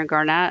by Karen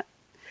Garnett,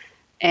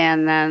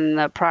 and then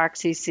the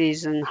proxy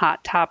season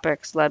hot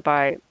topics led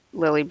by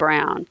Lily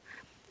Brown.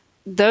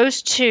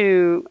 Those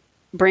two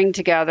bring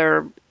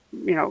together,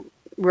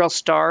 real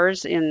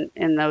stars in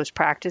those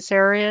practice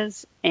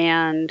areas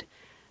and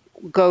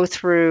go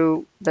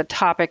through the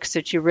topics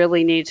that you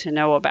really need to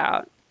know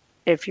about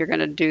if you're going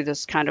to do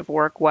this kind of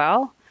work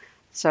well.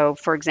 So,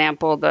 for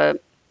example,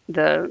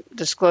 the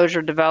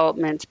disclosure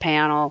developments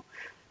panel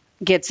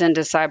gets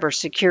into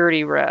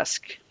cybersecurity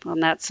risk.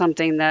 And that's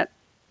something that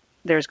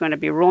there's going to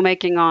be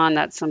rulemaking on.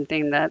 That's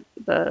something that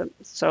the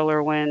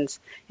SolarWinds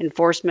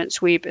enforcement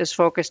sweep is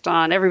focused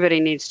on. Everybody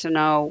needs to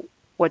know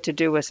what to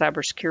do with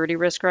cybersecurity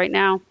risk right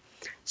now.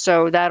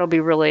 So that'll be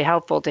really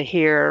helpful to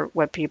hear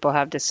what people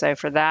have to say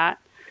for that.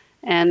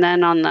 And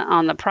then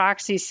on the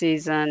proxy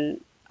season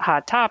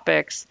hot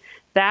topics,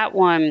 that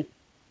one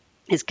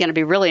is going to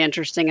be really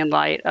interesting in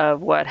light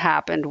of what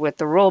happened with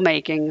the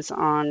rulemakings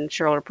on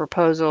shareholder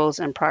proposals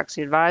and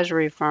proxy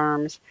advisory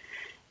firms,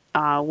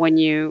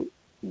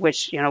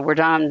 which were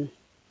done,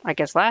 I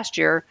guess, last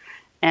year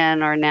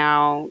and are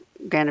now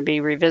going to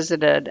be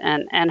revisited,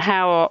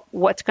 and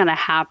what's going to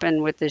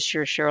happen with this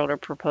year's shareholder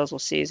proposal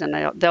season.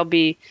 They'll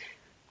be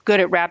good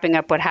at wrapping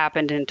up what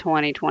happened in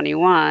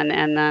 2021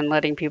 and then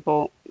letting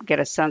people get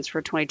a sense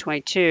for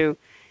 2022.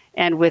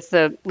 And with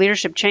the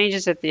leadership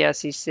changes at the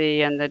SEC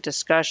and the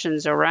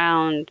discussions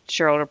around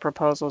shareholder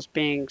proposals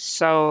being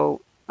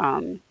so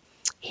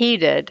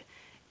heated,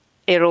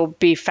 it'll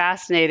be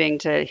fascinating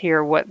to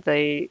hear what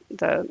the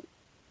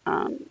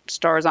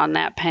stars on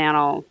that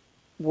panel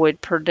would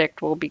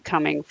predict will be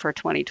coming for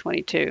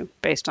 2022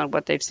 based on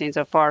what they've seen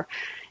so far,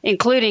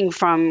 including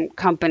from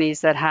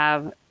companies that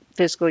have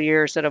fiscal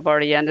years that have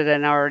already ended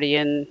and already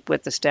in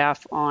with the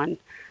staff on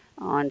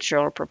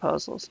shareholder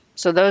proposals.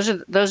 So those are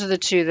the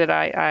two that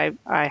I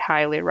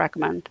highly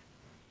recommend.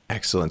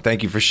 Excellent.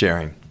 Thank you for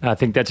sharing. I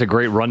think that's a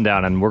great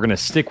rundown, and we're going to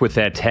stick with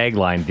that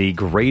tagline, the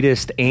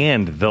greatest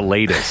and the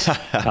latest,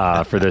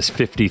 for this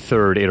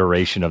 53rd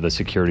iteration of the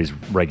Securities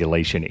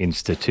Regulation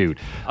Institute.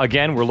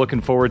 Again, we're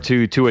looking forward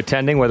to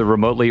attending, whether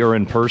remotely or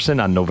in person,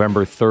 on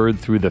November 3rd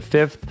through the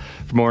 5th.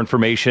 For more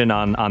information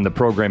on the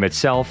program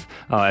itself,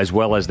 as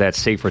well as that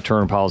safe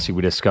return policy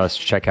we discussed,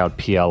 check out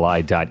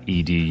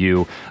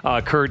pli.edu.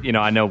 Kurt,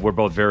 I know we're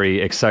both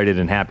very excited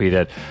and happy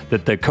that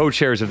the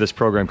co-chairs of this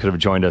program could have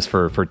joined us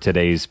for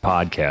today's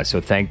podcast.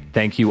 So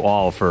thank you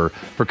all for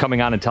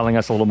coming on and telling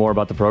us a little more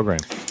about the program.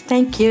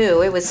 Thank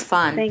you. It was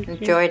fun.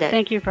 Enjoyed it.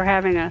 Thank you for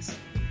having us.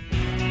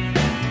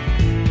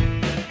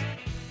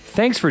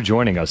 Thanks for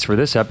joining us for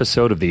this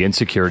episode of the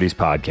Insecurities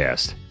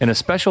Podcast. And a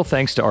special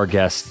thanks to our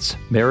guests,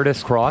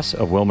 Meredith Cross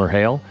of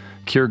WilmerHale,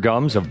 Keir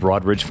Gumbs of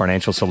Broadridge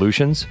Financial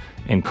Solutions,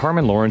 and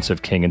Carmen Lawrence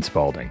of King &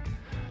 Spalding.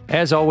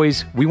 As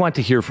always, we want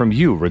to hear from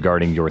you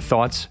regarding your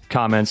thoughts,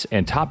 comments,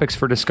 and topics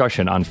for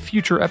discussion on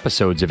future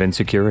episodes of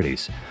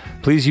Insecurities.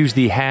 Please use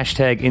the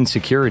hashtag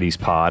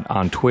InsecuritiesPod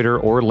on Twitter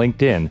or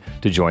LinkedIn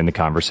to join the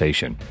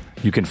conversation.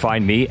 You can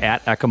find me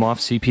at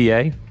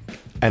EcomoffCPA.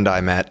 And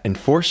I'm at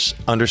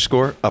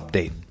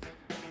Enforce_update.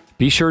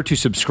 Be sure to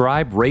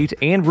subscribe, rate,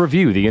 and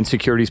review the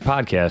Insecurities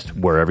podcast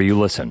wherever you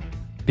listen.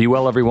 Be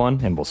well, everyone,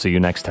 and we'll see you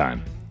next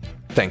time.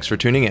 Thanks for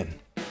tuning in.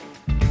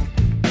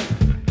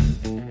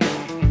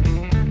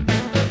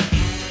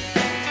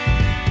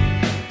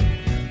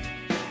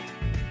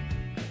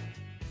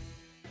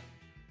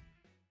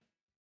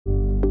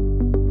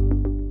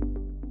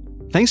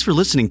 Thanks for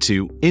listening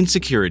to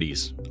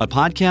Insecurities, a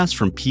podcast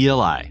from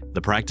PLI,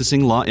 the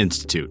Practicing Law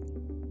Institute.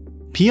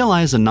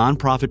 PLI is a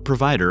nonprofit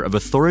provider of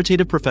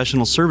authoritative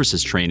professional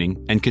services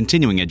training and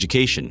continuing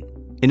education.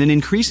 In an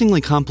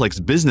increasingly complex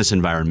business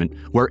environment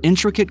where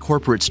intricate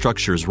corporate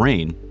structures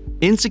reign,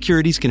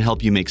 Insecurities can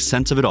help you make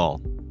sense of it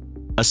all.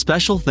 A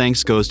special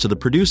thanks goes to the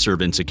producer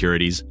of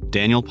Insecurities,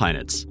 Daniel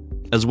Peinitz,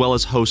 as well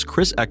as hosts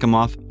Chris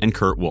Eckimoff and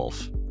Kurt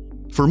Wolf.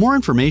 For more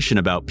information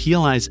about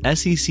PLI's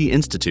SEC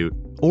Institute,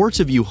 or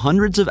to view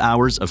hundreds of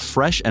hours of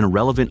fresh and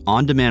relevant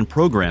on-demand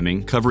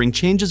programming covering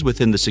changes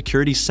within the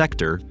security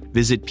sector,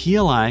 visit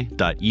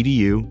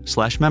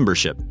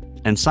pli.edu/membership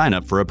and sign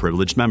up for a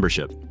privileged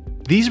membership.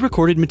 These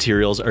recorded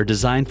materials are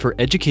designed for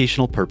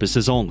educational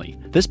purposes only.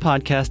 This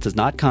podcast does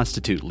not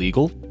constitute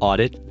legal,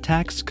 audit,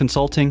 tax,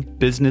 consulting,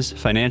 business,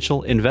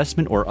 financial,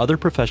 investment, or other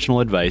professional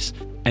advice,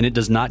 and it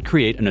does not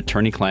create an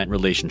attorney-client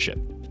relationship.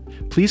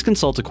 Please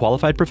consult a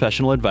qualified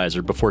professional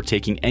advisor before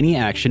taking any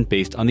action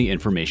based on the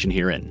information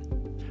herein.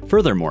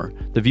 Furthermore,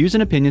 the views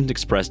and opinions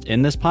expressed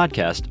in this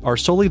podcast are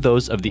solely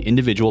those of the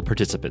individual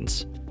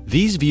participants.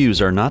 These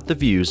views are not the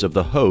views of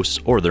the hosts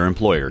or their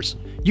employers.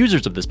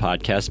 Users of this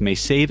podcast may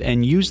save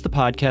and use the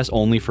podcast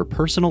only for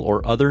personal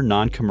or other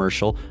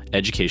non-commercial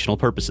educational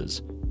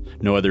purposes.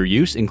 No other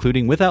use,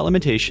 including without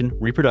limitation,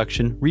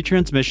 reproduction,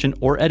 retransmission,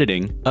 or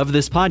editing of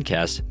this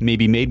podcast may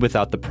be made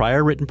without the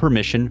prior written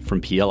permission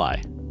from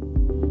PLI.